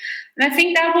trail. And I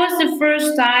think that was the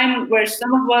first time where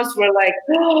some of us were like,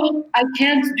 oh, I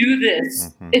can't do this.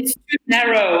 Mm-hmm. It's too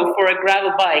narrow for a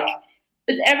gravel bike.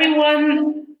 But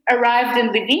everyone arrived in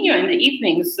Livigno in the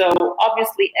evening, so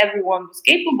obviously everyone was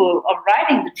capable of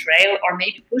riding the trail or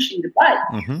maybe pushing the bike.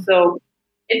 Mm-hmm. So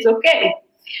it's okay.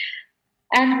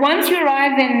 And once you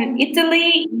arrive in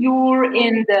Italy, you're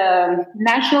in the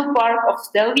National Park of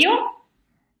Stelvio.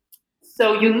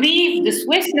 So you leave the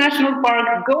Swiss National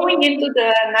Park going into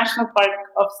the National Park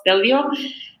of Stelvio.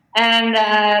 And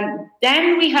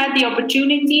then we had the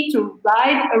opportunity to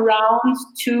ride around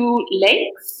two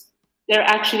lakes. They're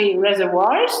actually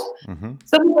reservoirs. Mm-hmm.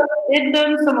 Some of us did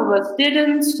them, some of us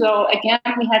didn't. So again,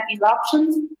 we had these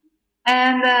options.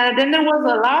 And then there was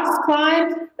a last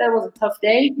climb. That was a tough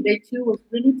day. Day 2 was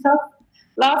really tough.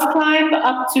 Last climb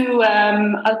up to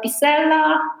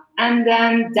Alpicella and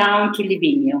then down to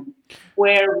Livigno,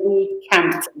 where we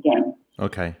camped again.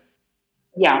 Okay.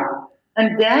 Yeah.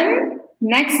 And then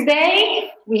next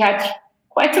day, we had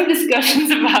quite some discussions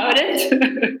about it.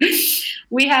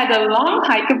 We had a long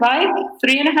hike-a-bike,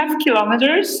 3.5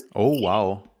 kilometers. Oh,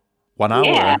 wow. 1 hour,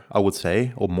 Yeah. I would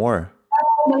say, or more.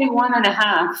 Maybe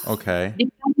 1.5. Okay.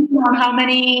 Depending on how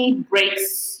many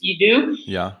breaks you do.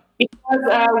 Yeah. Because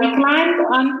we climbed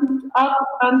up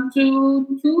onto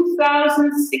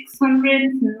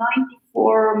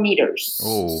 2,694 meters.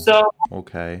 Oh, So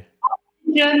okay.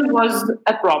 oxygen was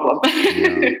a problem.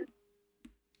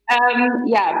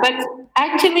 Yeah. But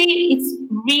actually, it's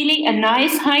really a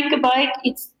nice hike-a-bike.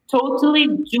 It's totally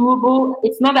doable.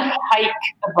 It's not a hike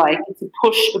a bike, it's a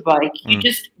push a bike. You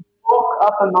just walk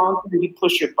up a mountain and you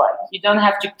push your bike. You don't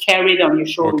have to carry it on your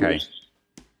Okay. shoulders.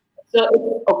 So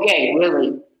it's okay,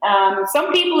 really.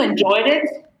 Some people enjoyed it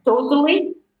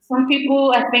totally. Some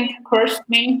people, I think, cursed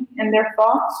me in their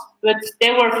thoughts, but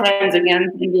they were friends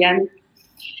again in the end.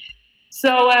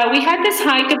 So we had this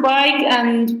hike a bike,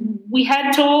 and we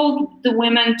had told the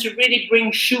women to really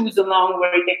bring shoes along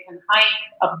where they can hike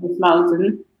up this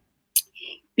mountain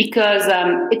because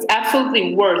it's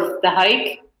absolutely worth the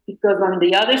hike. Because on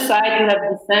the other side you have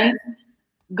descent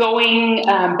going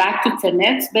back to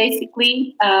Tenets,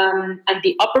 basically, and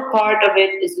the upper part of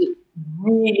it is a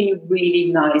really,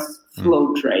 really nice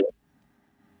flow trail.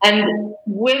 And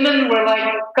women were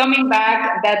like coming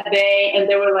back that day, and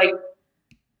they were like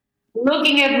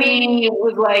looking at me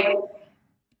with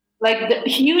like the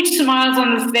huge smiles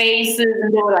on their faces,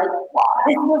 and they were like, "Wow,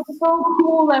 this was so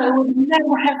cool! And I would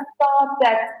never have thought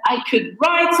that I could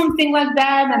ride something like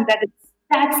that, and that it's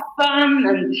that fun."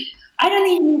 And I don't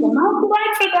even need a mountain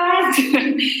bike for that.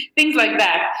 Things like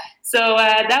that. So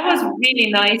that was really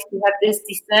nice to have this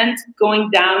descent going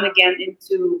down again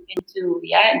into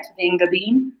the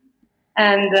Engadine,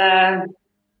 and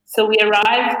so we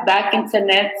arrived back in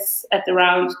Tenets at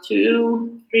around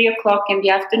 2, 3 o'clock in the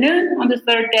afternoon on the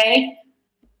third day.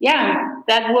 Yeah,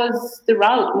 that was the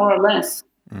route, more or less.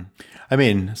 I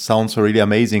mean, sounds really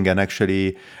amazing. And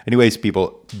actually, anyways,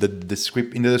 people,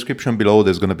 in the description below,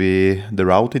 there's going to be the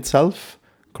route itself.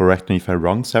 Correct me if I'm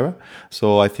wrong, Sarah.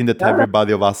 So I think that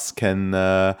everybody of us can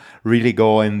really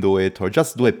go and do it, or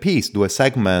just do a piece, do a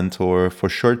segment, or for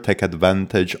sure take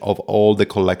advantage of all the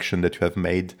collection that you have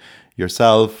made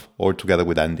yourself or together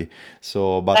with Andy.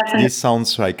 So, but this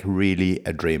sounds like really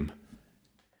a dream.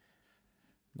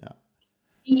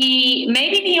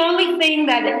 Maybe the only thing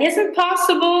that isn't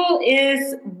possible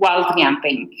is wild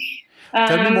camping.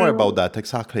 Tell me more about that,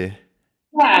 exactly.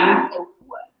 Yeah,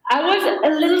 I was a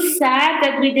little sad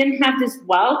that we didn't have this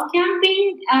wild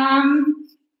camping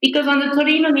because on the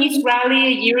Torino Nice Rally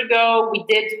a year ago, we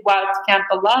did wild camp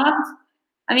a lot.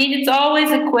 I mean, it's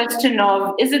always a question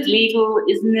of, is it legal,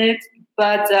 isn't it?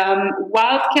 But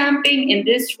wild camping in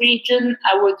this region,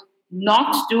 I would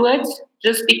not do it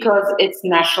just because it's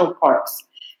national parks.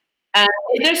 And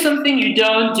if there's something you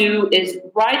don't do is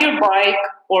ride your bike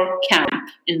or camp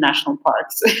in national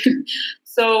parks.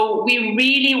 So we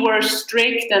really were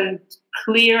strict and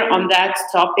clear on that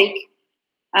topic.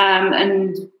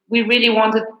 And we really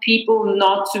wanted people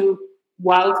not to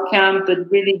wild camp,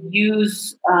 but really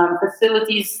use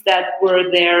facilities that were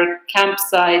their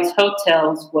campsites,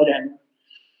 hotels, whatever.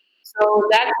 So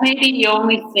that's maybe the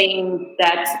only thing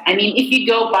that, I mean, if you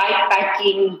go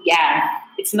bikepacking, yeah,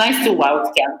 it's nice to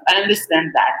wild camp. I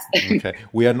understand that. Okay.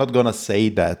 We are not going to say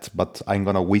that, but I'm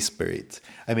going to whisper it.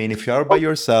 I mean, if you are by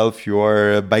yourself, you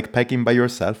are bikepacking by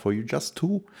yourself, or you just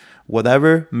two,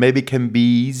 whatever, maybe can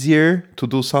be easier to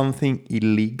do something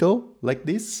illegal like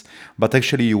this. But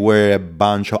actually, you were a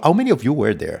bunch of, how many of you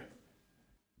were there?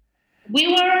 We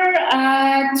were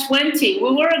 20.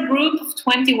 We were a group of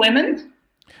 20 women.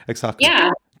 Exactly.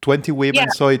 Yeah. 20 women, yeah.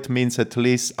 So it means at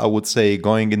least, I would say,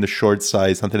 going in the short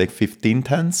size, something like 15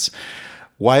 tents.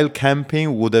 While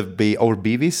camping would have been, or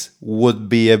bivvies, would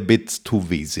be a bit too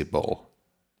visible.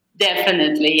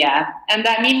 Definitely, yeah. And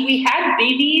I mean, we had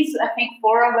bivvies. I think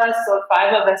 4 of us or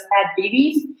 5 of us had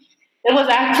bivvies. There was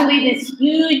actually this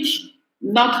huge,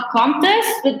 not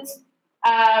contest, but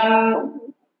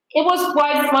it was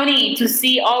quite funny to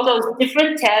see all those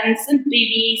different tents and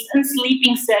bivvies and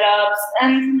sleeping setups,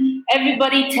 and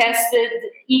everybody tested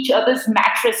each other's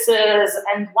mattresses,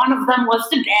 and one of them was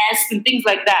the best and things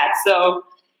like that. So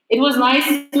it was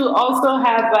nice to also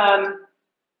have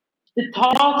the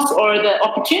talks or the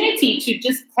opportunity to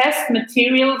just test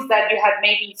materials that you had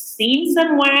maybe seen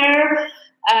somewhere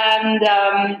and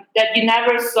that you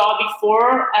never saw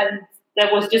before, and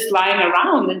that was just lying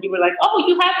around, and you were like, "Oh,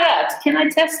 you have that. Can I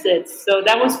test it?" So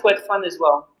that was quite fun as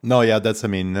well. No, yeah, that's, I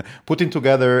mean, putting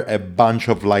together a bunch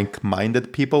of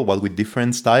like-minded people, but with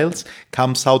different styles,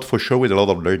 comes out for sure with a lot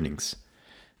of learnings.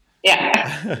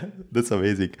 Yeah. That's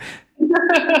amazing.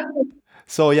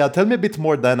 So yeah, tell me a bit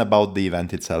more then about the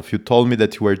event itself. You told me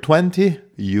that you were 20.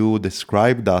 You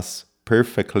described us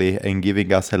perfectly and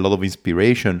giving us a lot of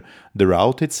inspiration, the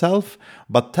route itself.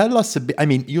 But tell us a bit, I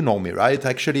mean, you know me, right?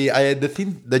 Actually, the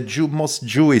thing, the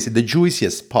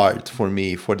juiciest part for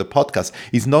me, for the podcast,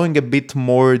 is knowing a bit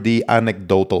more the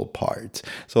anecdotal part.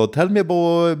 So tell me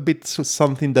about a bit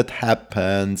something that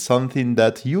happened, something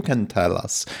that you can tell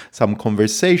us. Some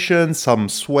conversation, some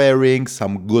swearing,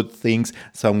 some good things,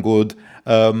 some good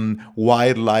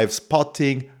wildlife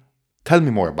spotting. Tell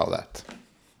me more about that.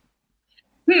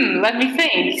 Let me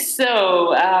think.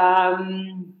 So,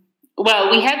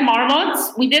 well, we had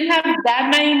marmots. We didn't have that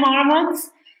many marmots.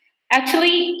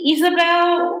 Actually,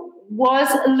 Isabel was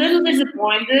a little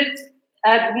disappointed.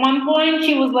 At one point,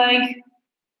 she was like,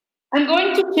 I'm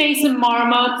going to chase a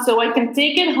marmot so I can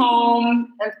take it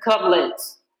home and cuddle it.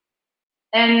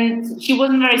 And she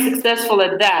wasn't very successful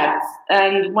at that.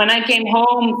 And when I came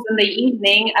home Sunday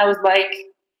evening, I was like,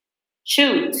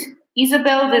 shoot,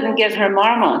 Isabel didn't get her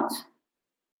marmot.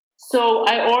 So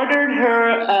I ordered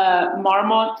her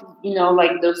marmot,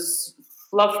 like those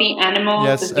fluffy animals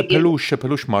Yes, that you get. a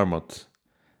peluche marmot.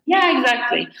 Yeah,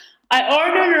 exactly. I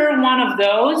ordered her one of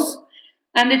those,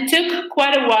 and it took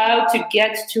quite a while to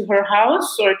get to her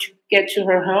house or to get to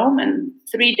her home. And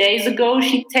 3 days ago,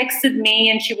 she texted me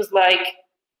and she was like,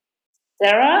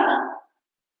 Sarah,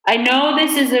 I know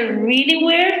this is a really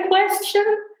weird question,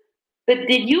 but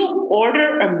did you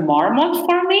order a marmot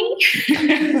for me?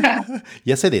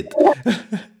 Yes, I did.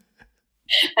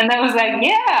 And I was like,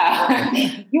 yeah,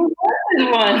 you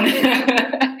ordered one.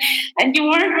 And you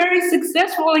weren't very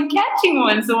successful in catching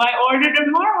one. So I ordered a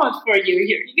marmot for you.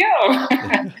 Here you go.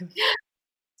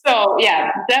 So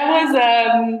yeah, that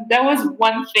was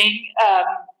one thing.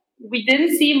 We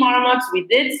didn't see marmots. We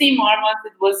did see marmots.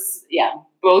 It was, yeah,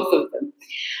 both of them.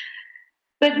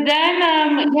 But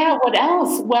then, yeah, what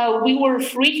else? Well, we were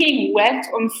freaking wet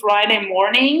on Friday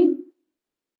morning,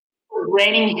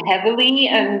 raining heavily,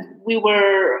 and we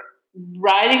were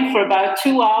riding for about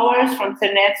 2 hours from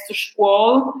Ternetz to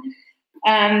Squall.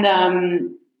 And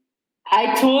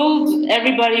I told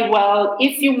everybody, well,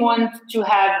 if you want to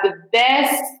have the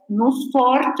best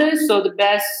nusstorte, so the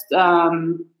best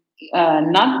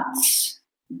nut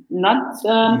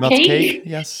Nut cake, cake,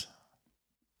 yes.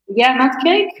 yeah, nut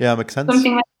cake, Yeah, makes sense.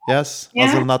 something like Yes, yeah.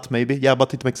 hazelnut maybe. Yeah,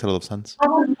 but it makes a lot of sense.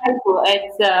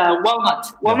 It's Yeah,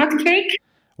 walnut cake.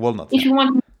 walnut. If Yeah. you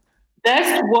want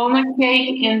best walnut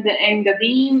cake in the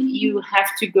Engadine, you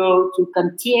have to go to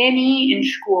Cantieni in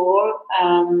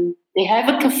Scuol. They have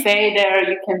a cafe there.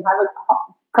 You can have a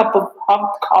cup of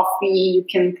hot coffee. You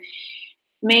can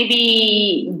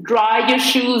maybe dry your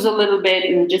shoes a little bit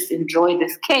and just enjoy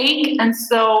this cake. And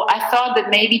so I thought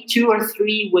that maybe two or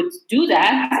three would do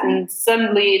that. And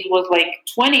suddenly it was like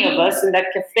 20 of us in that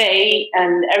cafe,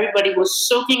 and everybody was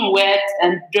soaking wet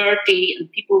and dirty,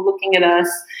 and people looking at us.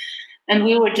 And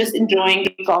we were just enjoying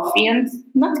coffee and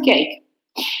nut cake.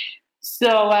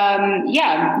 So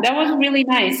yeah, that was really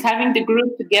nice having the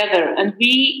group together. And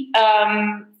we,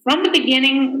 from the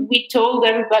beginning, we told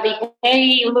everybody,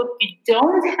 "Hey, look, you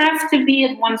don't have to be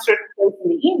at one certain place in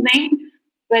the evening,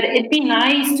 but it'd be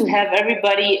nice to have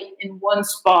everybody in one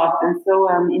spot." And so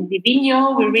in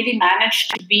Divigno, we really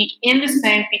managed to be in the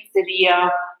same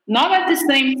pizzeria, not at the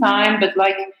same time, but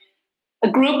like a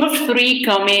group of three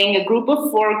coming, a group of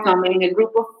four coming, a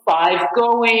group of five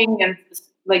going, and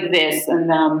like this. And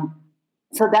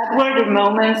so that were the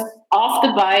moments off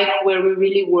the bike where we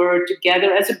really were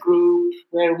together as a group,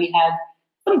 where we had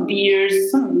some beers,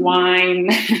 some wine,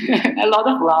 a lot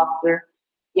of laughter.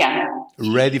 Yeah,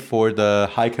 Ready for the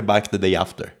hike and bike the day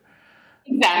after.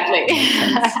 exactly.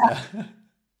 Makes sense. Yeah.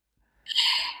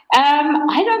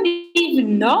 I don't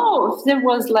even know if there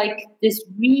was like this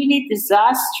really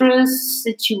disastrous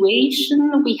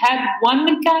situation. We had one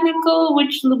mechanical,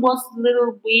 which was a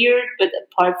little weird, but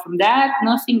apart from that,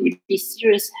 nothing really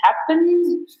serious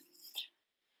happened.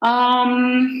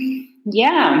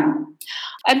 Yeah.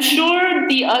 I'm sure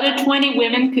the other 20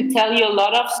 women could tell you a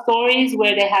lot of stories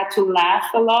where they had to laugh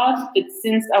a lot, but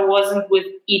since I wasn't with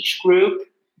each group,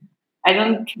 I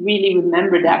don't really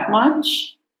remember that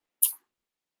much.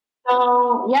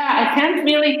 So yeah, I can't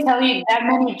really tell you that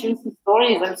many juicy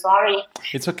stories. I'm sorry.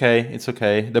 It's okay. It's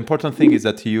okay. The important thing is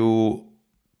that you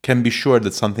can be sure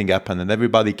that something happened and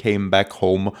everybody came back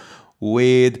home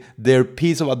with their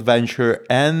piece of adventure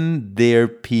and their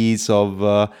piece of,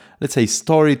 let's say,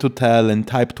 story to tell and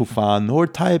type 2 fun or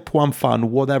type 1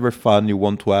 fun, whatever fun you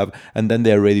want to have. And then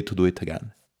they're ready to do it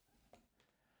again.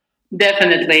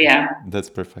 Definitely, yeah. That's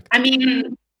perfect. I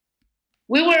mean,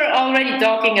 we were already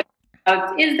talking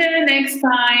about, is there a next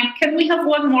time? Can we have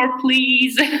one more,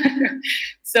 please?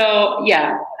 So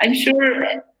yeah, I'm sure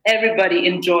everybody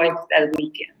enjoyed that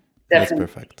weekend. That's Definitely.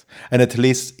 perfect. And at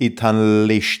least it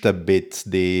unleashed a bit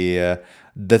the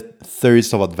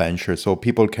thirst of adventure. So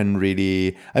people can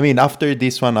really, I mean, after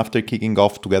this one, after kicking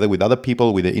off together with other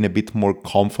people in a bit more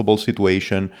comfortable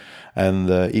situation, and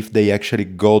if they actually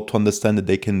go to understand that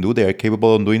they are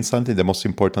capable of doing something, the most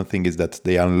important thing is that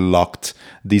they unlocked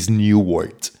this new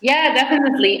world. Yeah,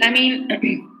 definitely. I mean,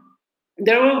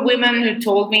 there were women who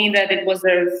told me that it was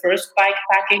their first bike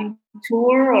packing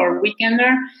tour or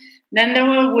weekender. Then there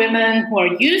were women who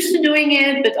are used to doing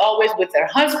it, but always with their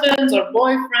husbands or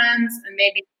boyfriends, and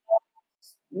maybe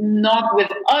not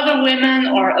with other women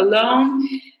or alone.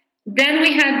 Then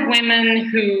we had women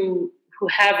who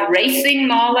have racing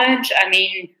knowledge. I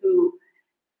mean, who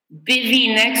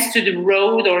bivy next to the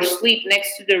road or sleep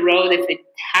next to the road if it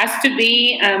has to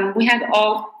be. We had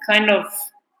all kind of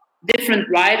different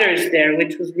riders there,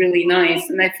 which was really nice.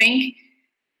 And I think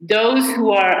those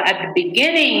who are at the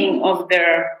beginning of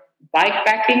their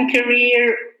bikepacking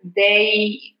career,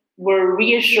 they were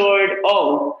reassured,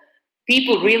 oh,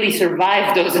 people really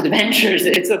survive those adventures.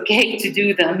 It's okay to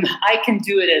do them. I can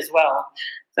do it as well.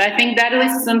 So I think that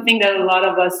was something that a lot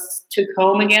of us took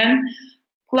home again.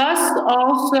 Plus,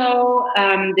 also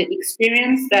the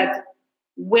experience that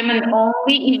women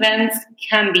only events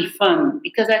can be fun.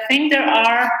 Because I think there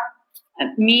are,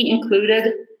 me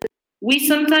included, we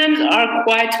sometimes are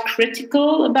quite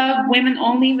critical about women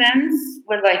only events.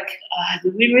 We're like,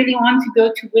 do we really want to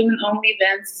go to women only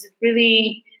events? Is it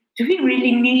really, do we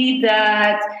really need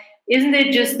that? Isn't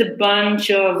it just a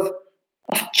bunch of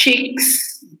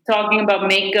chicks talking about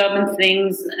makeup and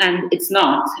things? And it's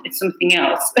not, it's something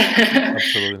else.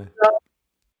 Absolutely. So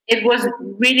it was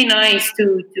really nice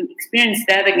to experience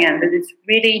that again, that it's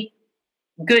really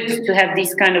good to have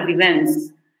these kind of events.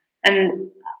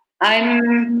 And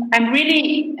I'm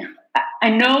really, I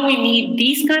know we need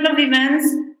these kind of events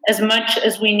as much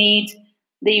as we need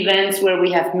the events where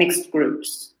we have mixed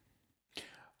groups.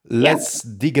 Yeah. Let's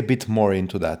dig a bit more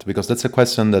into that, because that's a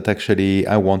question that actually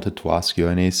I wanted to ask you.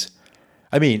 And is,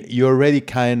 I mean, you already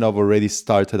kind of already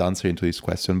started answering to this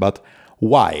question, but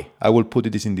why? I will put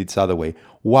it in this other way.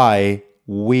 Why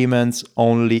women's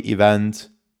only event,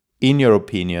 in your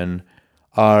opinion,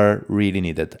 are really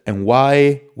needed? And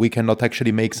why we cannot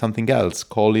actually make something else,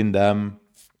 calling them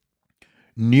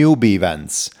newbie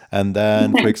events, and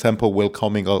then for example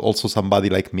welcoming also somebody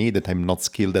like me that I'm not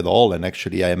skilled at all, and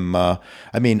actually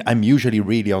I'm usually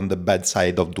really on the bad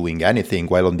side of doing anything,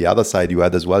 while on the other side you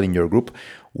had as well in your group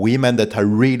women that are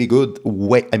really good.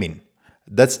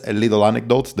 That's a little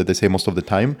anecdote that I say most of the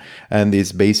time, and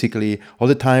it's basically all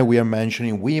the time we are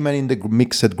mentioning women in the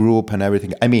mixed group and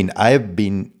everything. I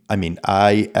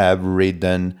have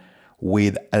ridden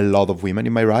with a lot of women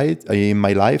in my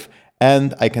life,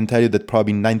 and I can tell you that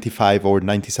probably 95 or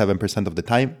 97% of the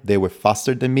time, they were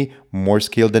faster than me, more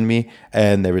skilled than me,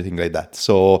 and everything like that.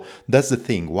 So that's the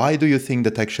thing. Why do you think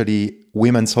that actually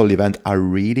women's soul events are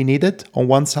really needed on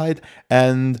one side?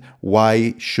 And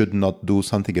why should not do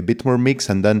something a bit more mixed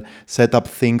and then set up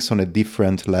things on a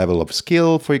different level of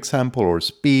skill, for example, or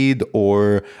speed,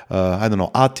 or,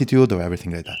 attitude, or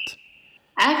everything like that?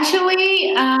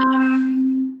 Actually,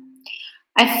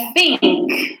 I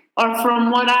think, or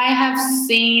from what I have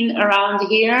seen around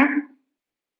here,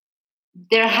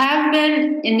 there have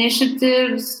been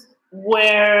initiatives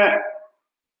where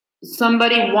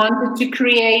somebody wanted to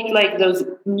create like those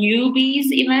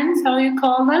newbies events, how you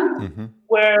call them,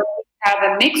 where we have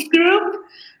a mixed group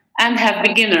and have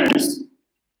beginners.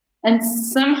 And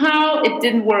somehow it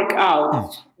didn't work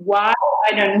out. Why?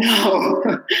 I don't know.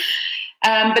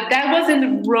 But that was in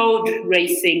the road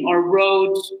racing or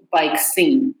road bike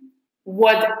scene.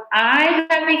 What I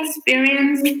have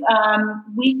experienced, we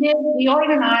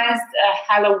organized a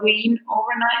Halloween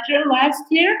overnighter last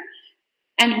year,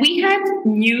 and we had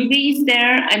newbies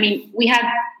there. I mean, we had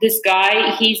this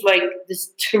guy, he's like this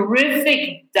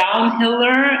terrific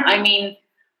downhiller. I mean,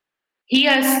 he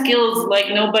has skills like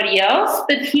nobody else,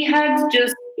 but he had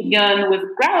just begun with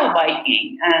gravel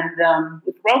biking and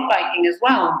with road biking as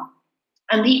well.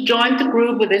 And he joined the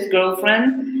group with his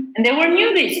girlfriend, and they were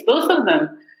newbies, both of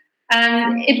them.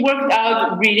 And it worked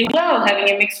out really well having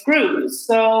a mixed group.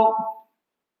 So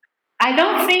I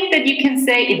don't think that you can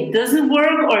say it doesn't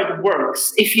work or it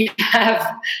works if you have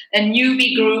a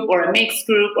newbie group or a mixed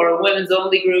group or a women's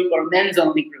only group or a men's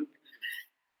only group.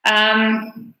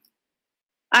 I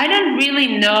don't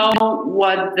really know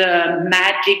what the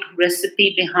magic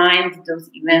recipe behind those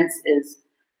events is.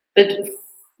 But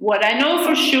what I know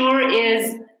for sure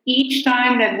is each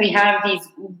time that we have these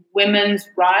women's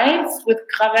rides with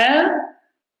Gravel,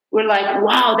 we're like,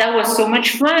 wow, that was so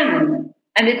much fun.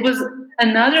 And it was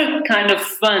another kind of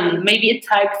fun, maybe a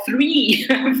type 3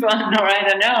 fun, or I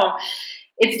don't know.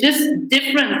 It's just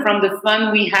different from the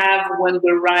fun we have when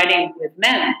we're riding with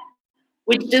men,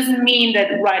 which doesn't mean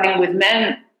that riding with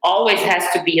men always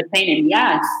has to be a pain in the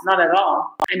ass. Not at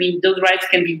all. I mean, those rides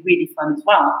can be really fun as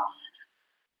well.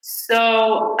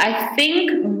 So I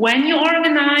think when you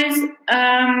organize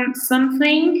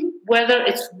something, whether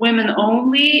it's women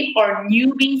only or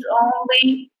newbies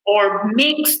only or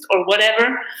mixed or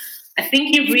whatever, I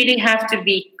think you really have to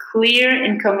be clear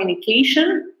in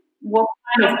communication what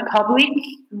kind of public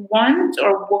you want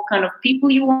or what kind of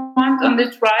people you want on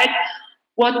this ride,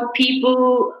 what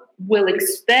people will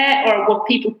expect or what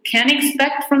people can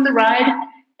expect from the ride,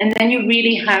 and then you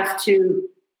really have to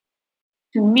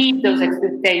meet those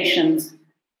expectations.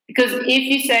 Because if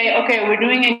you say, okay, we're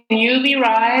doing a newbie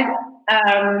ride,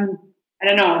 I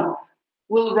don't know,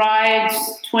 we'll ride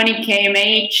 20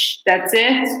 kmh, that's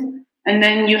it, and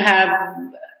then you have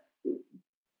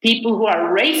people who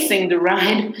are racing the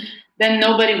ride, then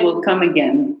nobody will come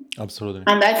again. Absolutely.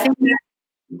 And I think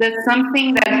that's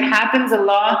something that happens a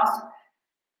lot.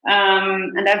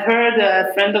 And I've heard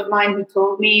a friend of mine who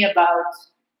told me about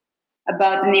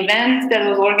an event that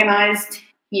was organized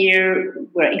here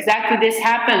where exactly this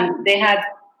happened. They had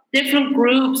different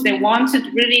groups. They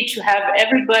wanted really to have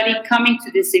everybody coming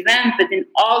to this event, but in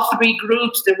all three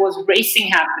groups there was racing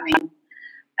happening.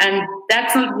 And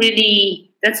that's not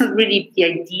really the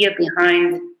idea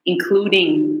behind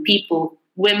including people,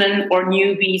 women or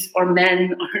newbies or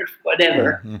men or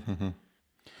whatever. Mm-hmm.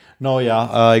 No, yeah,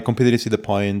 I completely see the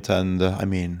point, and I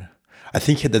mean, I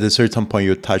think that at a certain point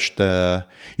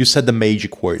you said the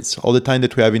magic words. All the time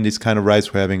that we're having this kind of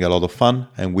rides, we're having a lot of fun,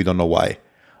 and we don't know why.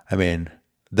 I mean,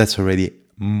 that's already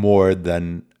more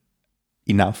than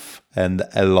enough and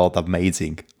a lot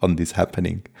amazing on this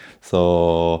happening.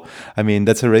 So, I mean,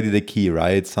 that's already the key,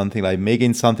 right? Something like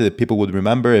making something that people would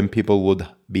remember and people would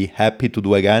be happy to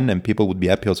do again, and people would be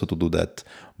happy also to do that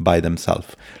by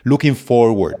themselves, looking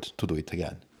forward to do it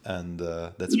again. And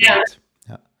that's Yeah. great.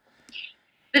 Yeah.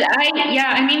 But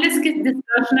I mean, this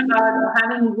discussion about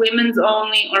having women's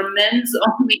only or men's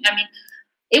only, I mean,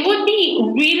 it would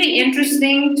be really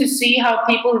interesting to see how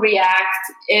people react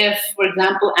if, for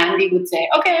example, Andy would say,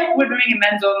 okay, we're doing a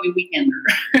men's only weekender.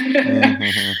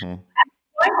 Mm-hmm.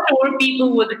 I'm sure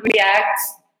people would react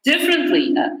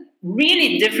differently,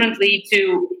 really differently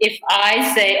to if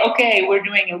I say, okay, we're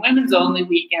doing a women's only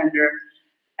weekender.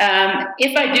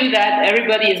 If I do that,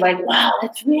 everybody is like, wow,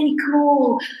 that's really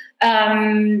cool.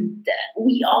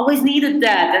 We always needed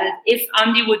that. And if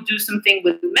Andy would do something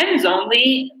with men's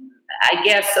only, I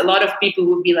guess a lot of people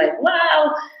would be like,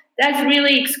 wow, that's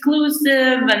really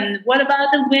exclusive. And what about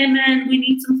the women? We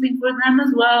need something for them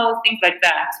as well, things like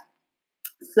that.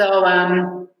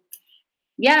 So,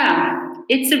 yeah,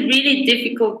 it's a really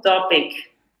difficult topic.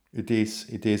 It is.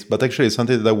 It is. But actually, it's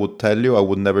something that I would tell you I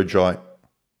would never join.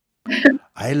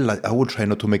 I would try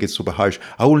not to make it super harsh.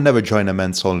 I will never join a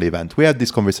men's only event. We had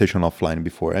this conversation offline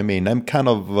before. I mean, I'm kind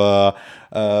of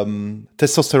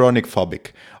testosteronic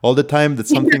phobic. All the time that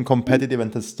something competitive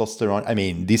and testosterone, I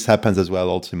mean, this happens as well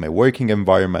also in my working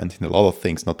environment, in a lot of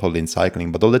things, not only in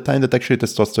cycling, but all the time that actually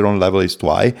testosterone level is too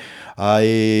high,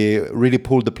 I really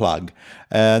pull the plug.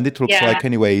 And it looks Yeah. like,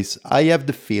 anyways, I have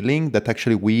the feeling that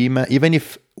actually women, even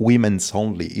if women's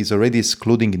only is already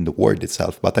excluding in the word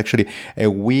itself, but actually a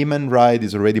women ride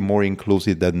is already more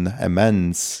inclusive than a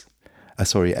man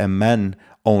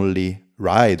only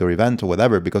ride or event or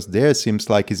whatever, because there seems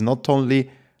like it's not only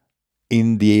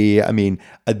in the, I mean,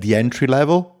 at the entry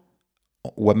level,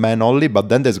 men only, but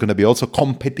then there's going to be also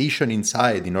competition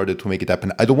inside in order to make it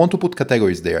happen. I don't want to put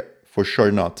categories there, for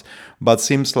sure not, but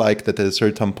seems like that at a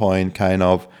certain point kind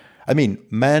of, I mean,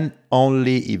 men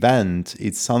only event,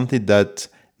 it's something that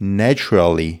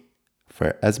naturally,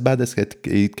 for as bad as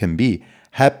it can be,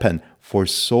 happen for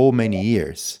so many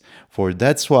years. For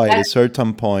that's why at a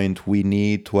certain point we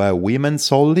need to have women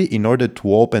solely in order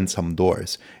to open some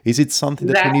doors. Is it something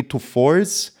that we need to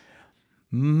force?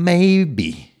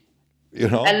 Maybe, you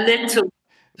know, A little.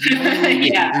 maybe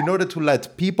Yeah. in order to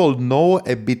let people know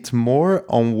a bit more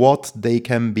on what they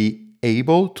can be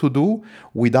able to do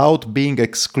without being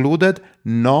excluded,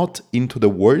 not into the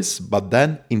words, but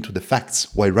then into the facts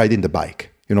while riding the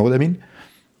bike. You know what I mean?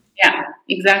 Yeah,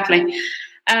 exactly.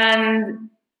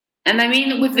 And I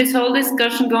mean, with this whole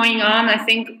discussion going on, I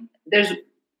think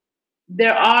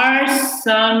there are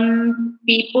some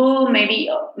people, maybe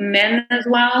men as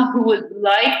well, who would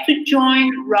like to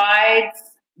join rides,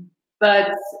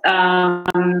 but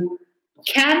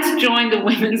can't join the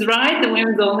women's ride, the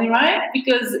women's only ride,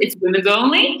 because it's women's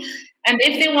only. And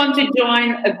if they want to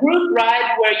join a group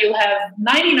ride where you have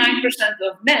 99%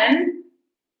 of men,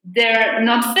 they're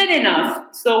not fit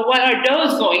enough. So what are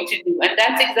those going to do? And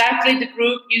that's exactly the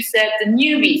group you said, the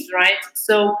newbies, right?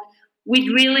 So we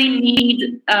really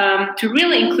need to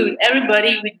really include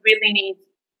everybody. We really need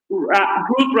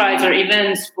group rides or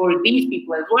events for these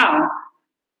people as well.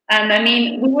 And I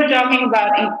mean, we were talking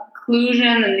about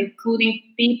inclusion and including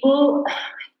people.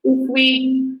 If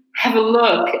we have a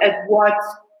look at what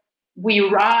we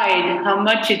ride, how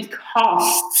much it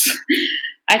costs,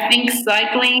 I think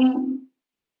cycling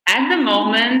at the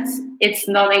moment it's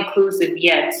not inclusive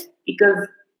yet because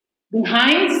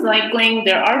behind cycling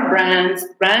there are brands.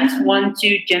 Brands want to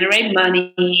generate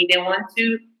money. They want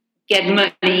to get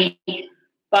money.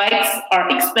 Bikes are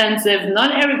expensive.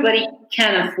 Not everybody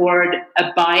can afford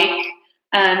a bike,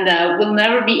 and we'll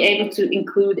never be able to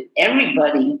include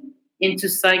everybody into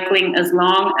cycling as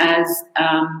long as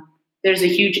there's a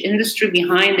huge industry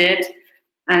behind it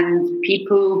and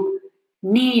people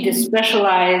need a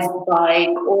specialized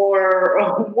bike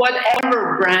or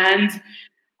whatever brand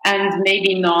and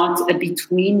maybe not a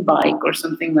between bike or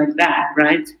something like that,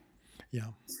 right? Yeah.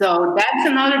 So that's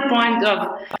another point of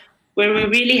where we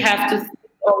really have to think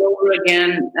all over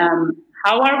again.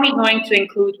 How are we going to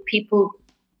include people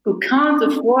who can't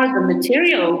afford the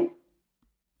material?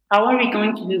 How are we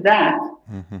going to do that?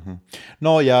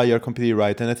 No, yeah, you're completely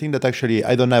right. And I think that actually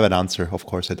I don't have an answer. Of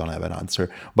course, I don't have an answer.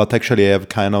 But actually, I have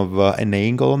kind of an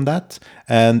angle on that.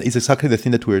 And it's exactly the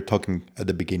thing that we were talking at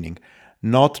the beginning.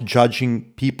 Not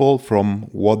judging people from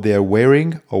what they are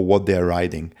wearing or what they are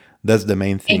riding. That's the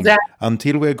main thing. Exactly.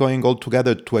 Until we're going all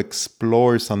together to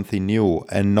explore something new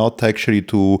and not actually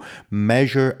to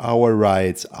measure our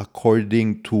rides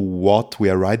according to what we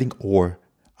are riding or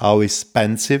how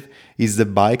expensive is the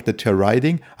bike that you're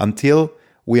riding, until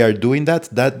we are doing that,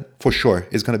 that for sure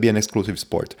is going to be an exclusive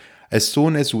sport. As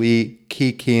soon as we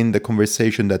kick in the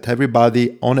conversation that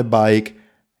everybody on a bike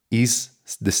is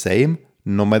the same,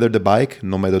 no matter the bike,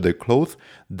 no matter the clothes,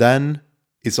 then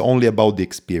it's only about the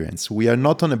experience. We are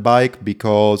not on a bike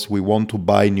because we want to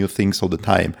buy new things all the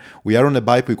time. We are on a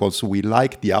bike because we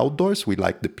like the outdoors, we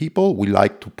like the people, we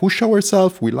like to push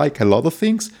ourselves, we like a lot of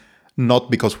things,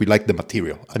 not because we like the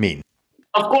material. I mean,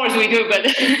 Of course we do, but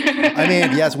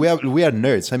yes, we are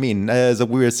nerds. I mean, as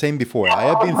we were saying before, I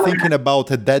have been thinking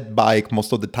about a dead bike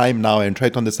most of the time now and try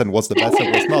to understand what's the best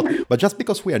and what's not. But just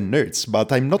because we are nerds,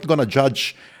 but I'm not gonna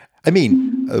judge. I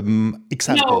mean,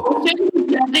 example. no, we shouldn't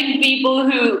be judging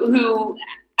people who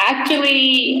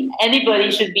actually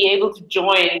anybody should be able to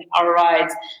join our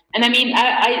rides. And I mean,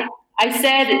 I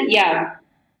said, yeah,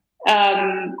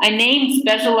 I named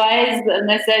Specialized, and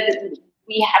I said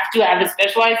we have to have a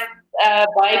specialized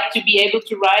bike to be able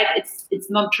to ride.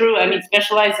 It's not true. I mean,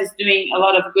 Specialized is doing a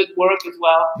lot of good work as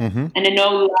well. And I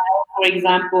know, Lyle, for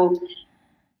example,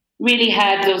 really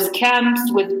had those camps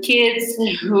with kids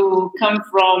who come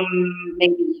from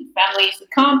maybe families who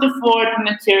can't afford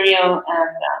material,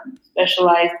 and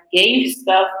Specialized gave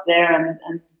stuff there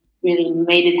and really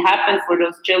made it happen for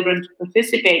those children to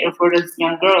participate or for those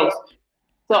young girls.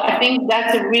 So I think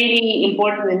that's a really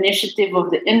important initiative of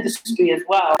the industry as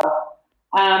well.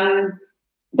 Um,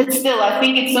 but still, I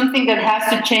think it's something that has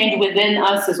to change within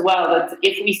us as well. That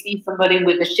if we see somebody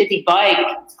with a shitty bike,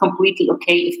 it's completely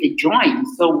okay if they join.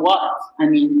 So what? I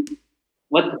mean,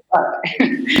 what the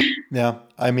fuck? Yeah,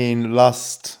 I mean,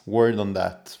 last word on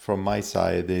that from my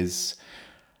side is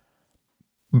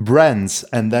brands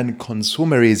and then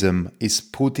consumerism is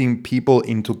putting people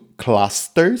into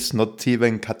clusters, not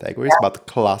even categories, but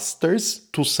clusters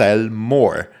to sell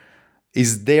more.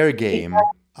 Is their game.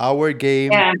 Our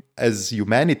game Yeah. as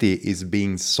humanity is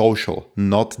being social,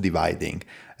 not dividing.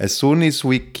 As soon as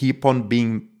we keep on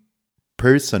being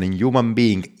person and human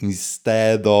being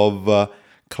instead of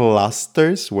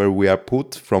clusters where we are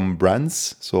put from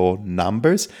brands, so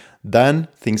numbers, then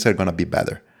things are going to be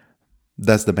better.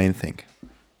 That's the main thing.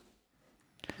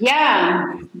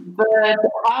 Yeah, but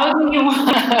how do you?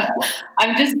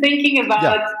 I'm just thinking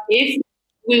about if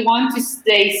we want to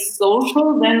stay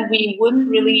social, then we wouldn't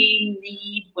really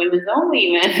need women's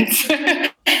only events.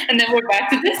 And then we're back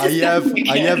to this.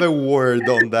 I have a word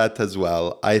on that as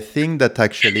well. I think that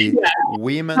actually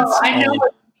women's I know.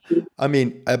 I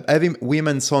mean, having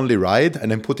women's only ride,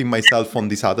 and I'm putting myself on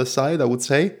this other side, I would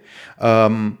say.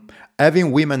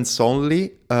 Having women's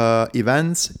only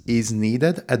events is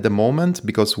needed at the moment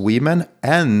because women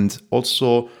and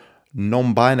also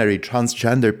non-binary,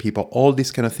 transgender people, all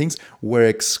these kind of things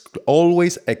were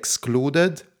always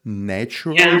excluded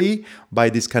naturally by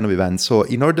this kind of events. So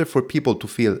in order for people to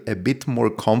feel a bit more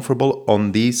comfortable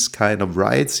on this kind of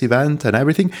rides event and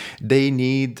everything, they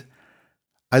need,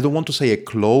 I don't want to say a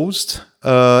closed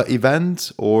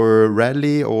event or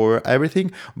rally or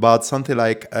everything, but something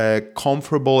like a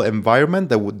comfortable environment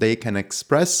that they can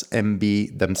express and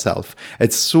be themselves.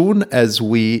 As soon as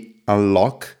we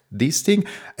unlock this thing,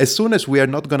 as soon as we are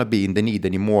not going to be in the need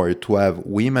anymore to have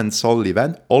women's only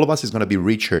event, all of us is going to be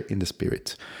richer in the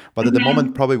spirit. But at the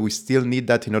moment, probably we still need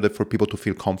that in order for people to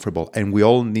feel comfortable. And we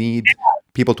all need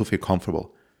people to feel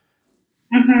comfortable.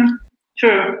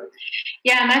 True.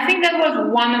 Yeah, and I think that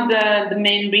was one of the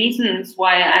main reasons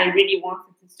why I really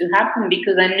wanted to needs to happen,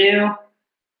 because I knew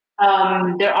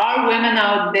there are women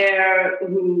out there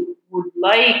who would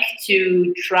like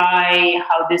to try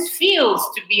how this feels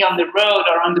to be on the road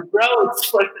or on the roads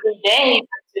for 3 days,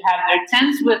 to have their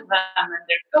tents with them and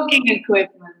their cooking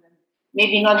equipment, and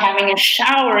maybe not having a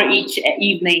shower each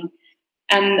evening.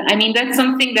 And I mean, that's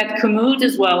something that Komoot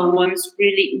as well wants,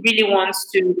 really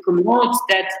wants to promote,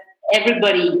 that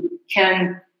everybody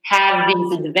can have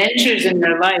these adventures in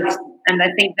their lives. And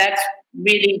I think that's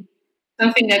really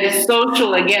something that is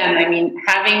social again. I mean,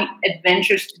 having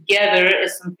adventures together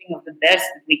is something of the best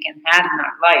that we can have in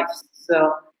our lives.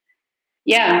 So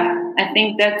yeah, I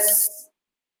think that's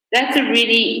a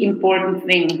really important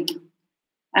thing.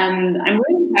 And I'm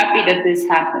really happy that this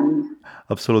happened.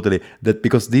 Absolutely. That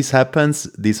because this happens,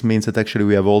 this means that actually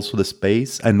we have also the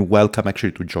space and welcome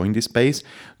actually to join this space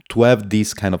to have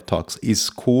these kind of talks. It's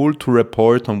cool to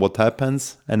report on what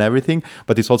happens and everything,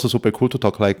 but it's also super cool to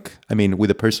talk like, I mean, with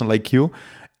a person like you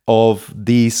of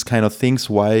these kind of things,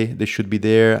 why they should be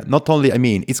there. Not only, I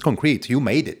mean, it's concrete, you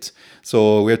made it.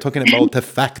 So we're talking about a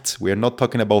fact. We're not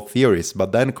talking about theories,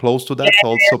 but then close to that,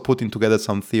 also putting together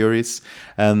some theories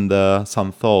and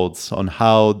some thoughts on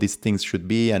how these things should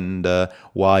be and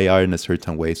why are in a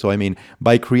certain way. So, I mean,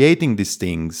 by creating these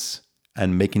things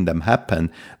and making them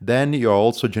happen, then you're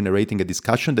also generating a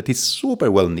discussion that is super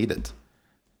well needed.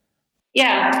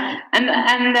 Yeah,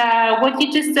 and what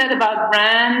you just said about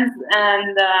brands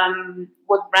and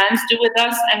what brands do with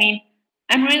us. I mean,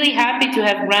 I'm really happy to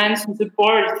have brands who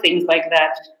support things like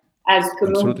that, as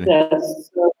Komoot Absolutely. does.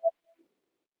 So,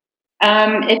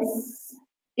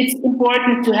 it's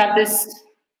important to have this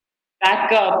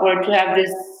backup, or to have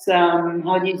this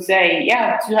how do you say,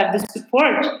 yeah, to have this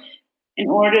support in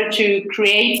order to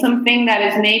create something that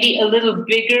is maybe a little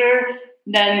bigger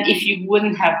than if you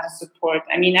wouldn't have the support.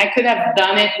 I mean, I could have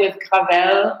done it with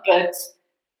Gravel, but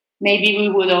maybe we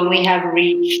would only have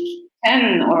reached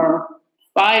 10 or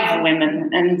 5 women.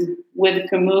 And with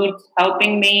Kamut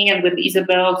helping me and with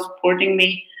Isabel supporting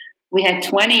me, we had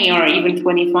 20 or even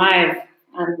 25.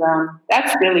 And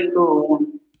that's really cool.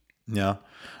 Yeah.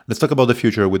 Let's talk about the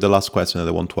future with the last question that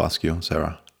I want to ask you,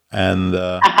 Sarah. And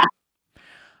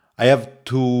I have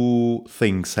two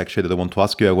things actually that I want to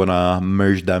ask you. I want to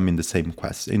merge them in the same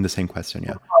question.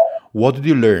 Yeah. What did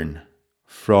you learn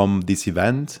from this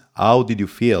event? How did you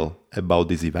feel about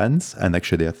these events? And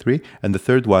actually, there are three. And the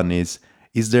third one is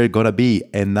there gonna be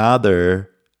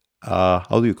another? How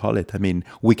do you call it? I mean,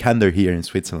 weekender here in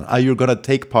Switzerland. Are you gonna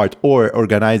take part or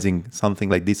organizing something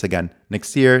like this again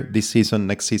next year, this season,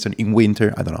 next season, in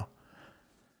winter? I don't know.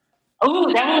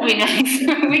 Oh, that would be nice.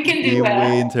 We can do In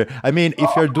that. winter. I mean, if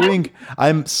you're doing,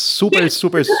 I'm super,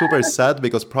 super, super sad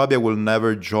because probably I will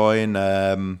never join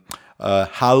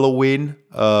Halloween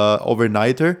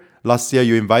overnighter. Last year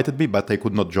you invited me, but I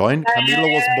could not join.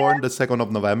 Camilo was born the 2nd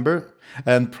of November.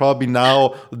 And probably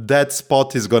now that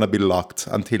spot is going to be locked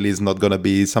until he's not going to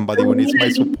be somebody who needs my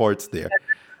support there.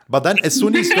 But then as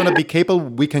soon as he's going to be capable,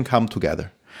 we can come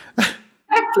together.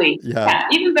 Exactly. Yeah. Yeah,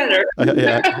 even better.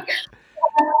 Yeah.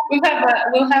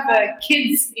 We'll have a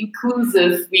kids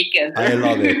inclusive weekend. I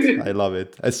love it. I love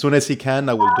it. As soon as he can,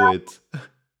 I will do it.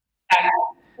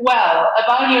 Well,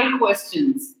 about your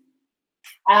questions,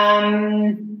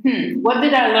 what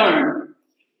did I learn?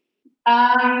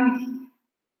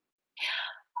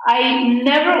 I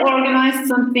never organized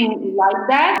something like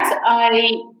that.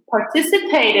 I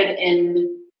participated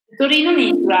in the Torino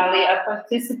Nice Rally. I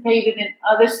participated in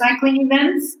other cycling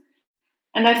events.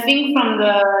 And I think from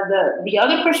the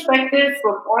other perspective,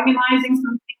 from organizing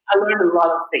something, I learned a lot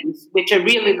of things, which I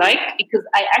really liked, because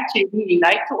I actually really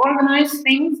like to organize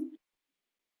things.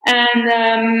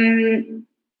 And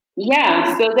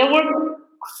yeah, so there were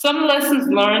some lessons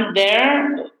learned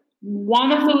there.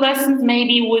 One of the lessons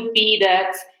maybe would be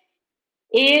that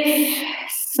if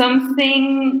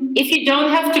you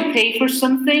don't have to pay for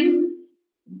something,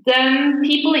 then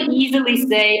people easily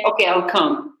say, okay, I'll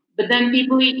come. But then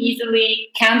people easily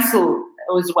cancel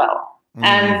as well. Mm-hmm.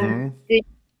 And they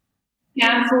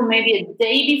cancel maybe a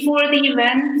day before the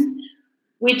event,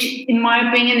 which, in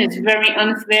my opinion, is very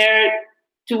unfair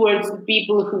towards the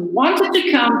people who wanted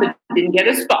to come but didn't get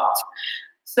a spot.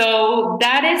 So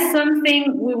that is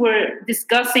something we were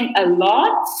discussing a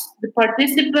lot, the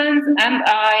participants and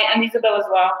I and Isabel as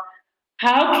well.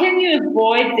 How can you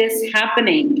avoid this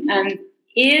happening? And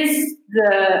is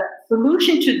the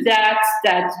solution to that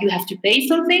you have to pay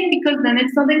something, because then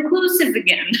it's not inclusive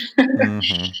again?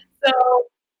 Mm-hmm. So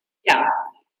yeah,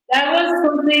 that was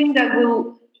something that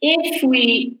will, if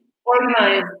we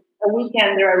organize a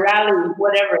weekend or a rally,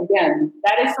 whatever, again,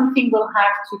 that is something we'll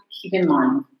have to keep in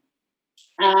mind.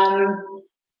 Um,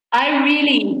 I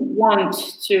really want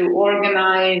to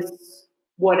organize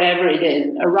whatever it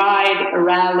is, a ride, a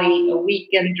rally, a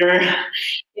weekender,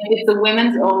 if it's a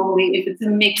women's only, if it's a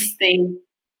mixed thing.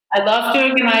 I love to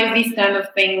organize these kind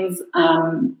of things.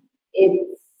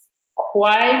 It's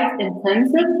quite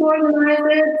intensive to organize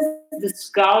it. The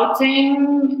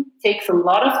scouting takes a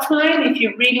lot of time if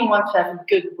you really want to have a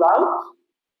good route.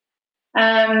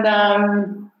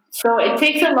 And so it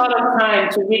takes a lot of time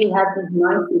to really have these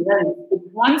nice events. But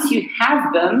once you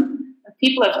have them, and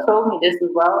people have told me this as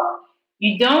well,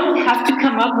 you don't have to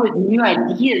come up with new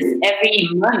ideas every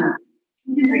month.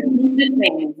 You can repeat the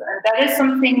things. And that is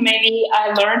something maybe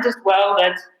I learned as well,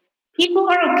 that people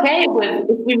are okay with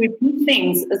if we repeat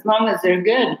things as long as they're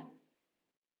good.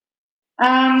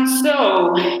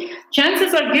 So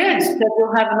chances are good that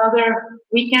we'll have another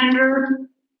weekender,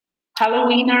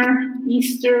 Halloweener,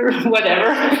 Easter,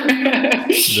 whatever.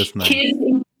 That's nice. Kids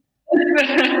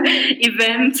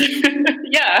event.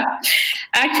 Yeah.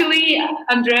 Actually,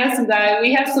 Andreas and I,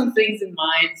 we have some things in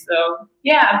mind. So,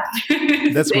 yeah.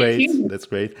 That's Stay great. tuned. That's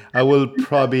great. I will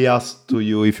probably ask to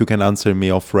you if you can answer me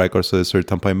off record at a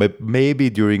certain point, but maybe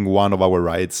during one of our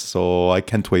rides. So I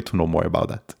can't wait to know more about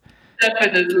that.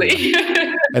 Definitely.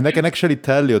 And I can actually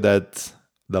tell you that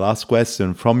the last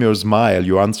question, from your smile,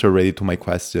 your answer ready to my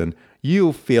question,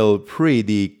 you feel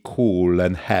pretty cool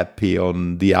and happy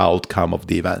on the outcome of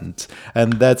the event.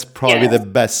 And that's probably Yes. the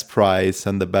best prize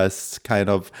and the best kind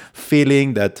of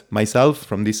feeling that myself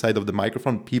from this side of the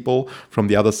microphone, people from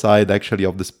the other side actually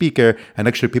of the speaker, and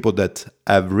actually people that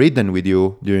have ridden with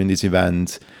you during this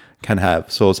event can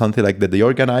have. So something like that the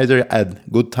organizer had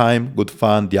good time, good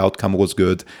fun, the outcome was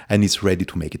good, and is ready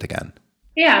to make it again.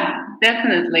 Yeah,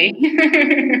 definitely.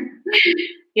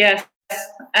 Yes,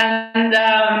 and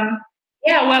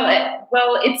yeah,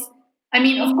 it's. I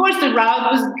mean, of course, the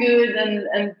route was good,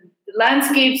 and the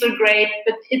landscapes are great,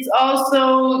 but it's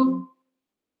also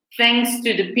thanks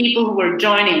to the people who were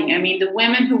joining. I mean, the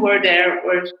women who were there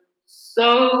were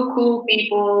so cool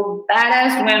people,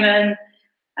 badass women,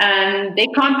 and they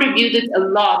contributed a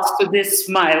lot to this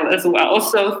smile as well.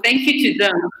 So thank you to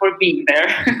them for being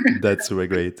there. That's very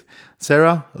great.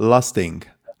 Sarah, last thing.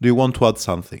 Do you want to add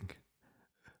something?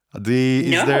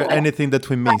 Is there No, anything that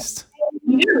we missed?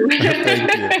 you.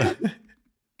 Thank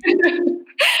you.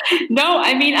 No,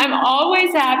 I mean I'm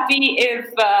always happy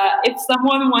if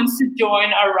someone wants to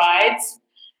join our rides.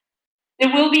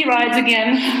 There will be rides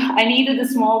again. I needed a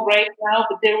small break now,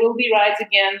 but there will be rides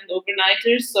again,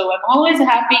 overnighters. So I'm always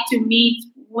happy to meet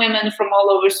women from all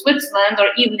over Switzerland, or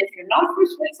even if you're not from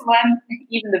Switzerland,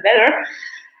 even the better.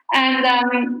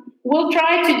 And we'll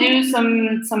try to do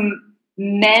some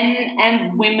men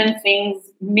and women things,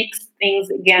 mixed things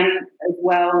again as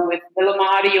well with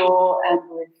Velomario and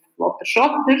with Lotte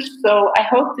Schotters. So I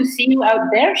hope to see you out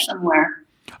there somewhere.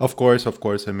 Of course, of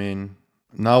course. I mean,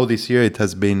 now this year it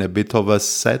has been a bit of a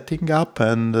setting up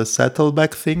and settle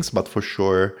back things, but for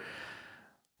sure,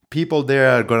 people there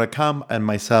are gonna come, and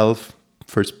myself,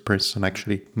 first person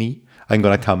actually, me, I'm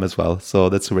gonna come as well. So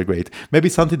that's very great. Maybe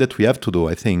something that we have to do.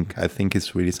 I think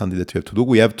it's really something that we have to do.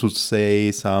 We have to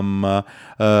say some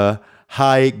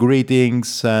hi,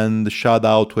 greetings, and shout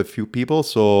out to a few people.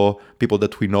 So people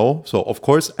that we know. So of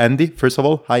course, Andy. First of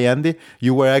all, hi Andy.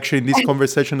 You were actually in this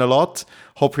conversation a lot.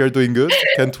 Hope you're doing good.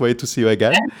 Can't wait to see you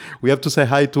again. We have to say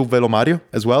hi to Velo Mario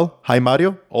as well. Hi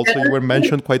Mario. Also, you were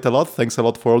mentioned quite a lot. Thanks a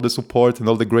lot for all the support and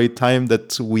all the great time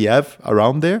that we have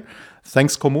around there.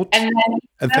 Thanks, Komut.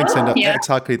 And thanks, Yeah.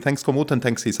 exactly. Thanks, Komut, and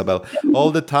thanks, Isabel.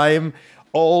 All the time,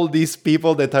 all these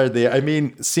people that are there. I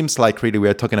mean, seems like really we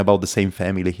are talking about the same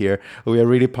family here. We are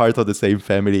really part of the same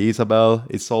family. Isabel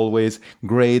is always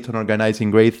great on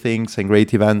organizing great things and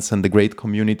great events and the great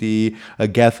community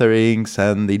gatherings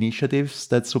and the initiatives.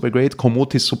 That's super great.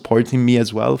 Komut is supporting me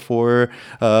as well for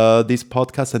this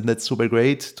podcast, and that's super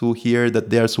great to hear that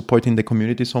they are supporting the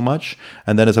community so much.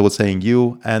 And then, as I was saying,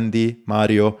 you, Andy,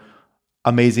 Mario,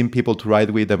 amazing people to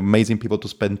ride with, amazing people to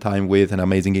spend time with, and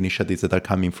amazing initiatives that are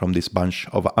coming from this bunch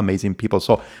of amazing people.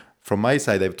 So from my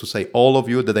side, I have to say, all of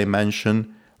you that I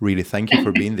mentioned, really thank you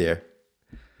for being there.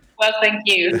 Well, thank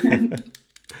you.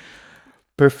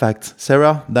 Perfect.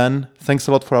 Sarah, then thanks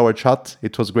a lot for our chat.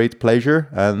 It was great pleasure.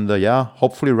 And yeah,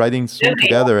 hopefully riding soon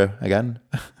together again.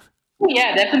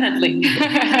 Yeah, definitely.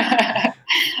 Have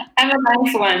a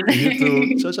nice one. You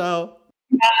too. Ciao, ciao.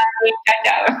 Bye. Ciao,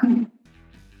 ciao.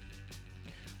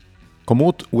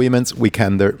 Komut Women's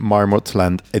Weekender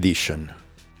Marmotland Edition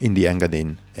in the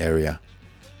Engadin area.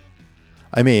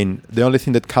 I mean, the only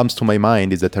thing that comes to my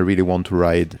mind is that I really want to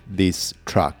ride this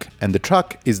track. And the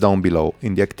track is down below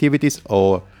in the activities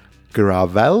of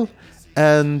Gravel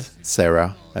and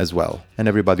Sarah. as well, and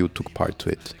everybody who took part to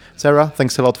it. Sarah,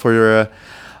 thanks a lot for your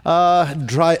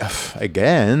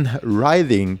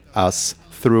riding us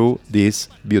through this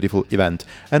beautiful event,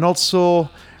 and also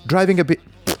riding a bit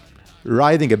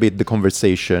the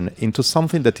conversation into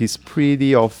something that is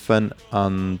pretty often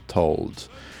untold.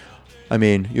 I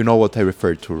mean, you know what I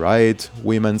refer to, right?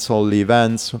 Women's only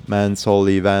events, men's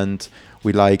only event.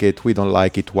 We like it, we don't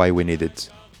like it, why we need it.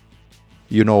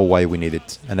 You know why we need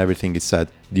it, and everything is said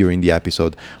during the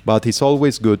episode. But it's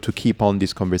always good to keep on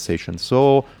this conversation.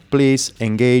 So please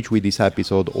engage with this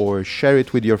episode or share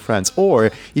it with your friends.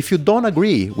 Or if you don't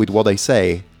agree with what I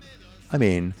say, I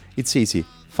mean, it's easy.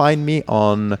 Find me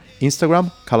on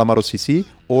Instagram, CalamarosCC,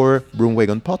 or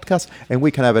Broomwagon Podcast, and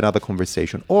we can have another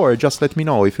conversation. Or just let me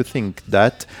know if you think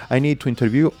that I need to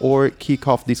interview or kick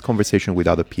off this conversation with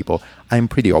other people. I'm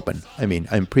pretty open. I mean,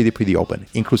 I'm pretty open.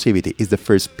 Inclusivity is the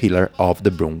first pillar of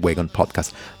the Broomwagon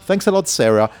Podcast. Thanks a lot,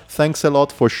 Sarah. Thanks a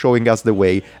lot for showing us the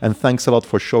way, and thanks a lot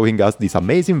for showing us these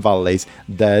amazing valleys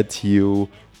that you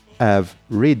have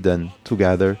ridden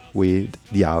together with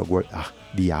the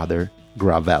other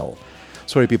Gravel.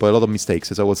 Sorry, people, a lot of mistakes.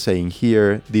 As I was saying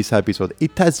here, this episode,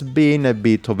 it has been a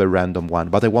bit of a random one,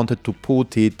 but I wanted to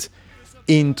put it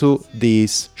into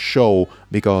this show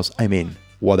because, I mean,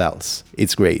 what else?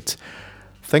 It's great.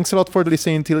 Thanks a lot for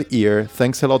listening till here.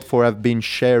 Thanks a lot for have been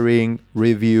sharing,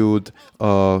 reviewed,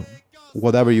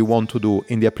 whatever you want to do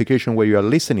in the application where you are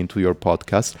listening to your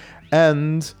podcast.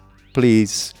 And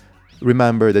please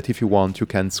remember that if you want, you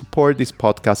can support this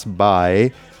podcast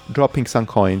by dropping some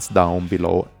coins down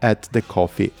below at the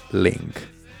Ko-fi link.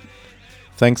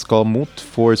 Thanks, Kalmut,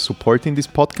 for supporting this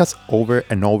podcast over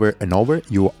and over and over.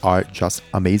 You are just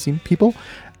amazing people.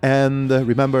 And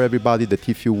remember, everybody, that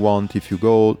if you go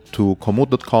to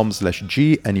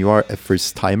komoot.com/G and you are a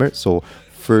first timer, so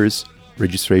first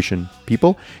registration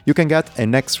people, you can get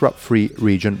an extra free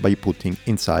region by putting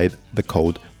inside the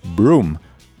code BROOM.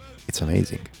 It's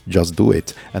amazing. Just do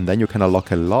it. And then you can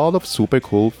unlock a lot of super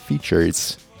cool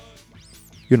features.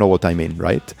 You know what I mean,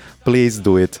 right? Please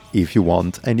do it if you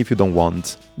want, and if you don't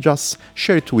want, just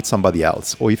share it with somebody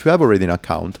else. Or if you have already an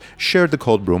account, share the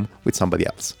code BROOM with somebody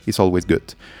else. It's always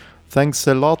good. Thanks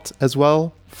a lot as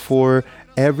well for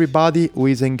everybody who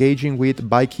is engaging with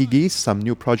Bikey Geese. Some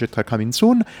new projects are coming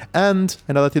soon. And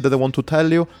another thing that I want to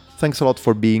tell you, thanks a lot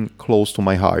for being close to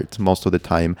my heart most of the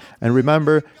time. And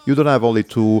remember, you don't have only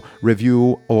to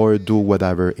review or do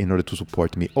whatever in order to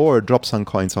support me, or drop some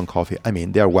coins on Ko-fi. I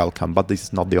mean, they are welcome, but this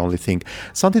is not the only thing.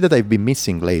 Something that I've been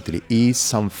missing lately is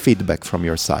some feedback from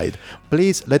your side.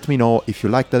 Please let me know if you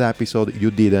liked that episode,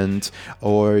 you didn't,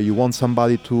 or you want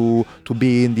somebody to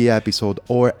be in the episode,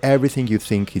 or everything you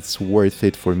think it's worth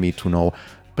it for me to know.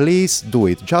 Please do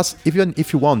it. Just even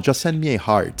if you want, just send me a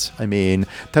heart. I mean,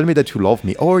 tell me that you love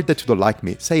me or that you don't like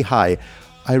me. Say hi.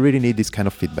 I really need this kind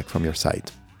of feedback from your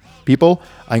side. People,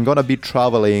 I'm gonna be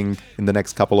traveling in the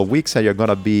next couple of weeks, and you're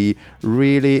gonna be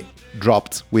really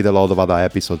dropped with a lot of other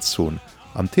episodes soon.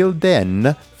 Until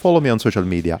then, follow me on social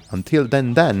media. Until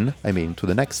then, I mean, to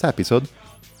the next episode,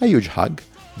 a huge hug.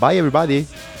 Bye, everybody.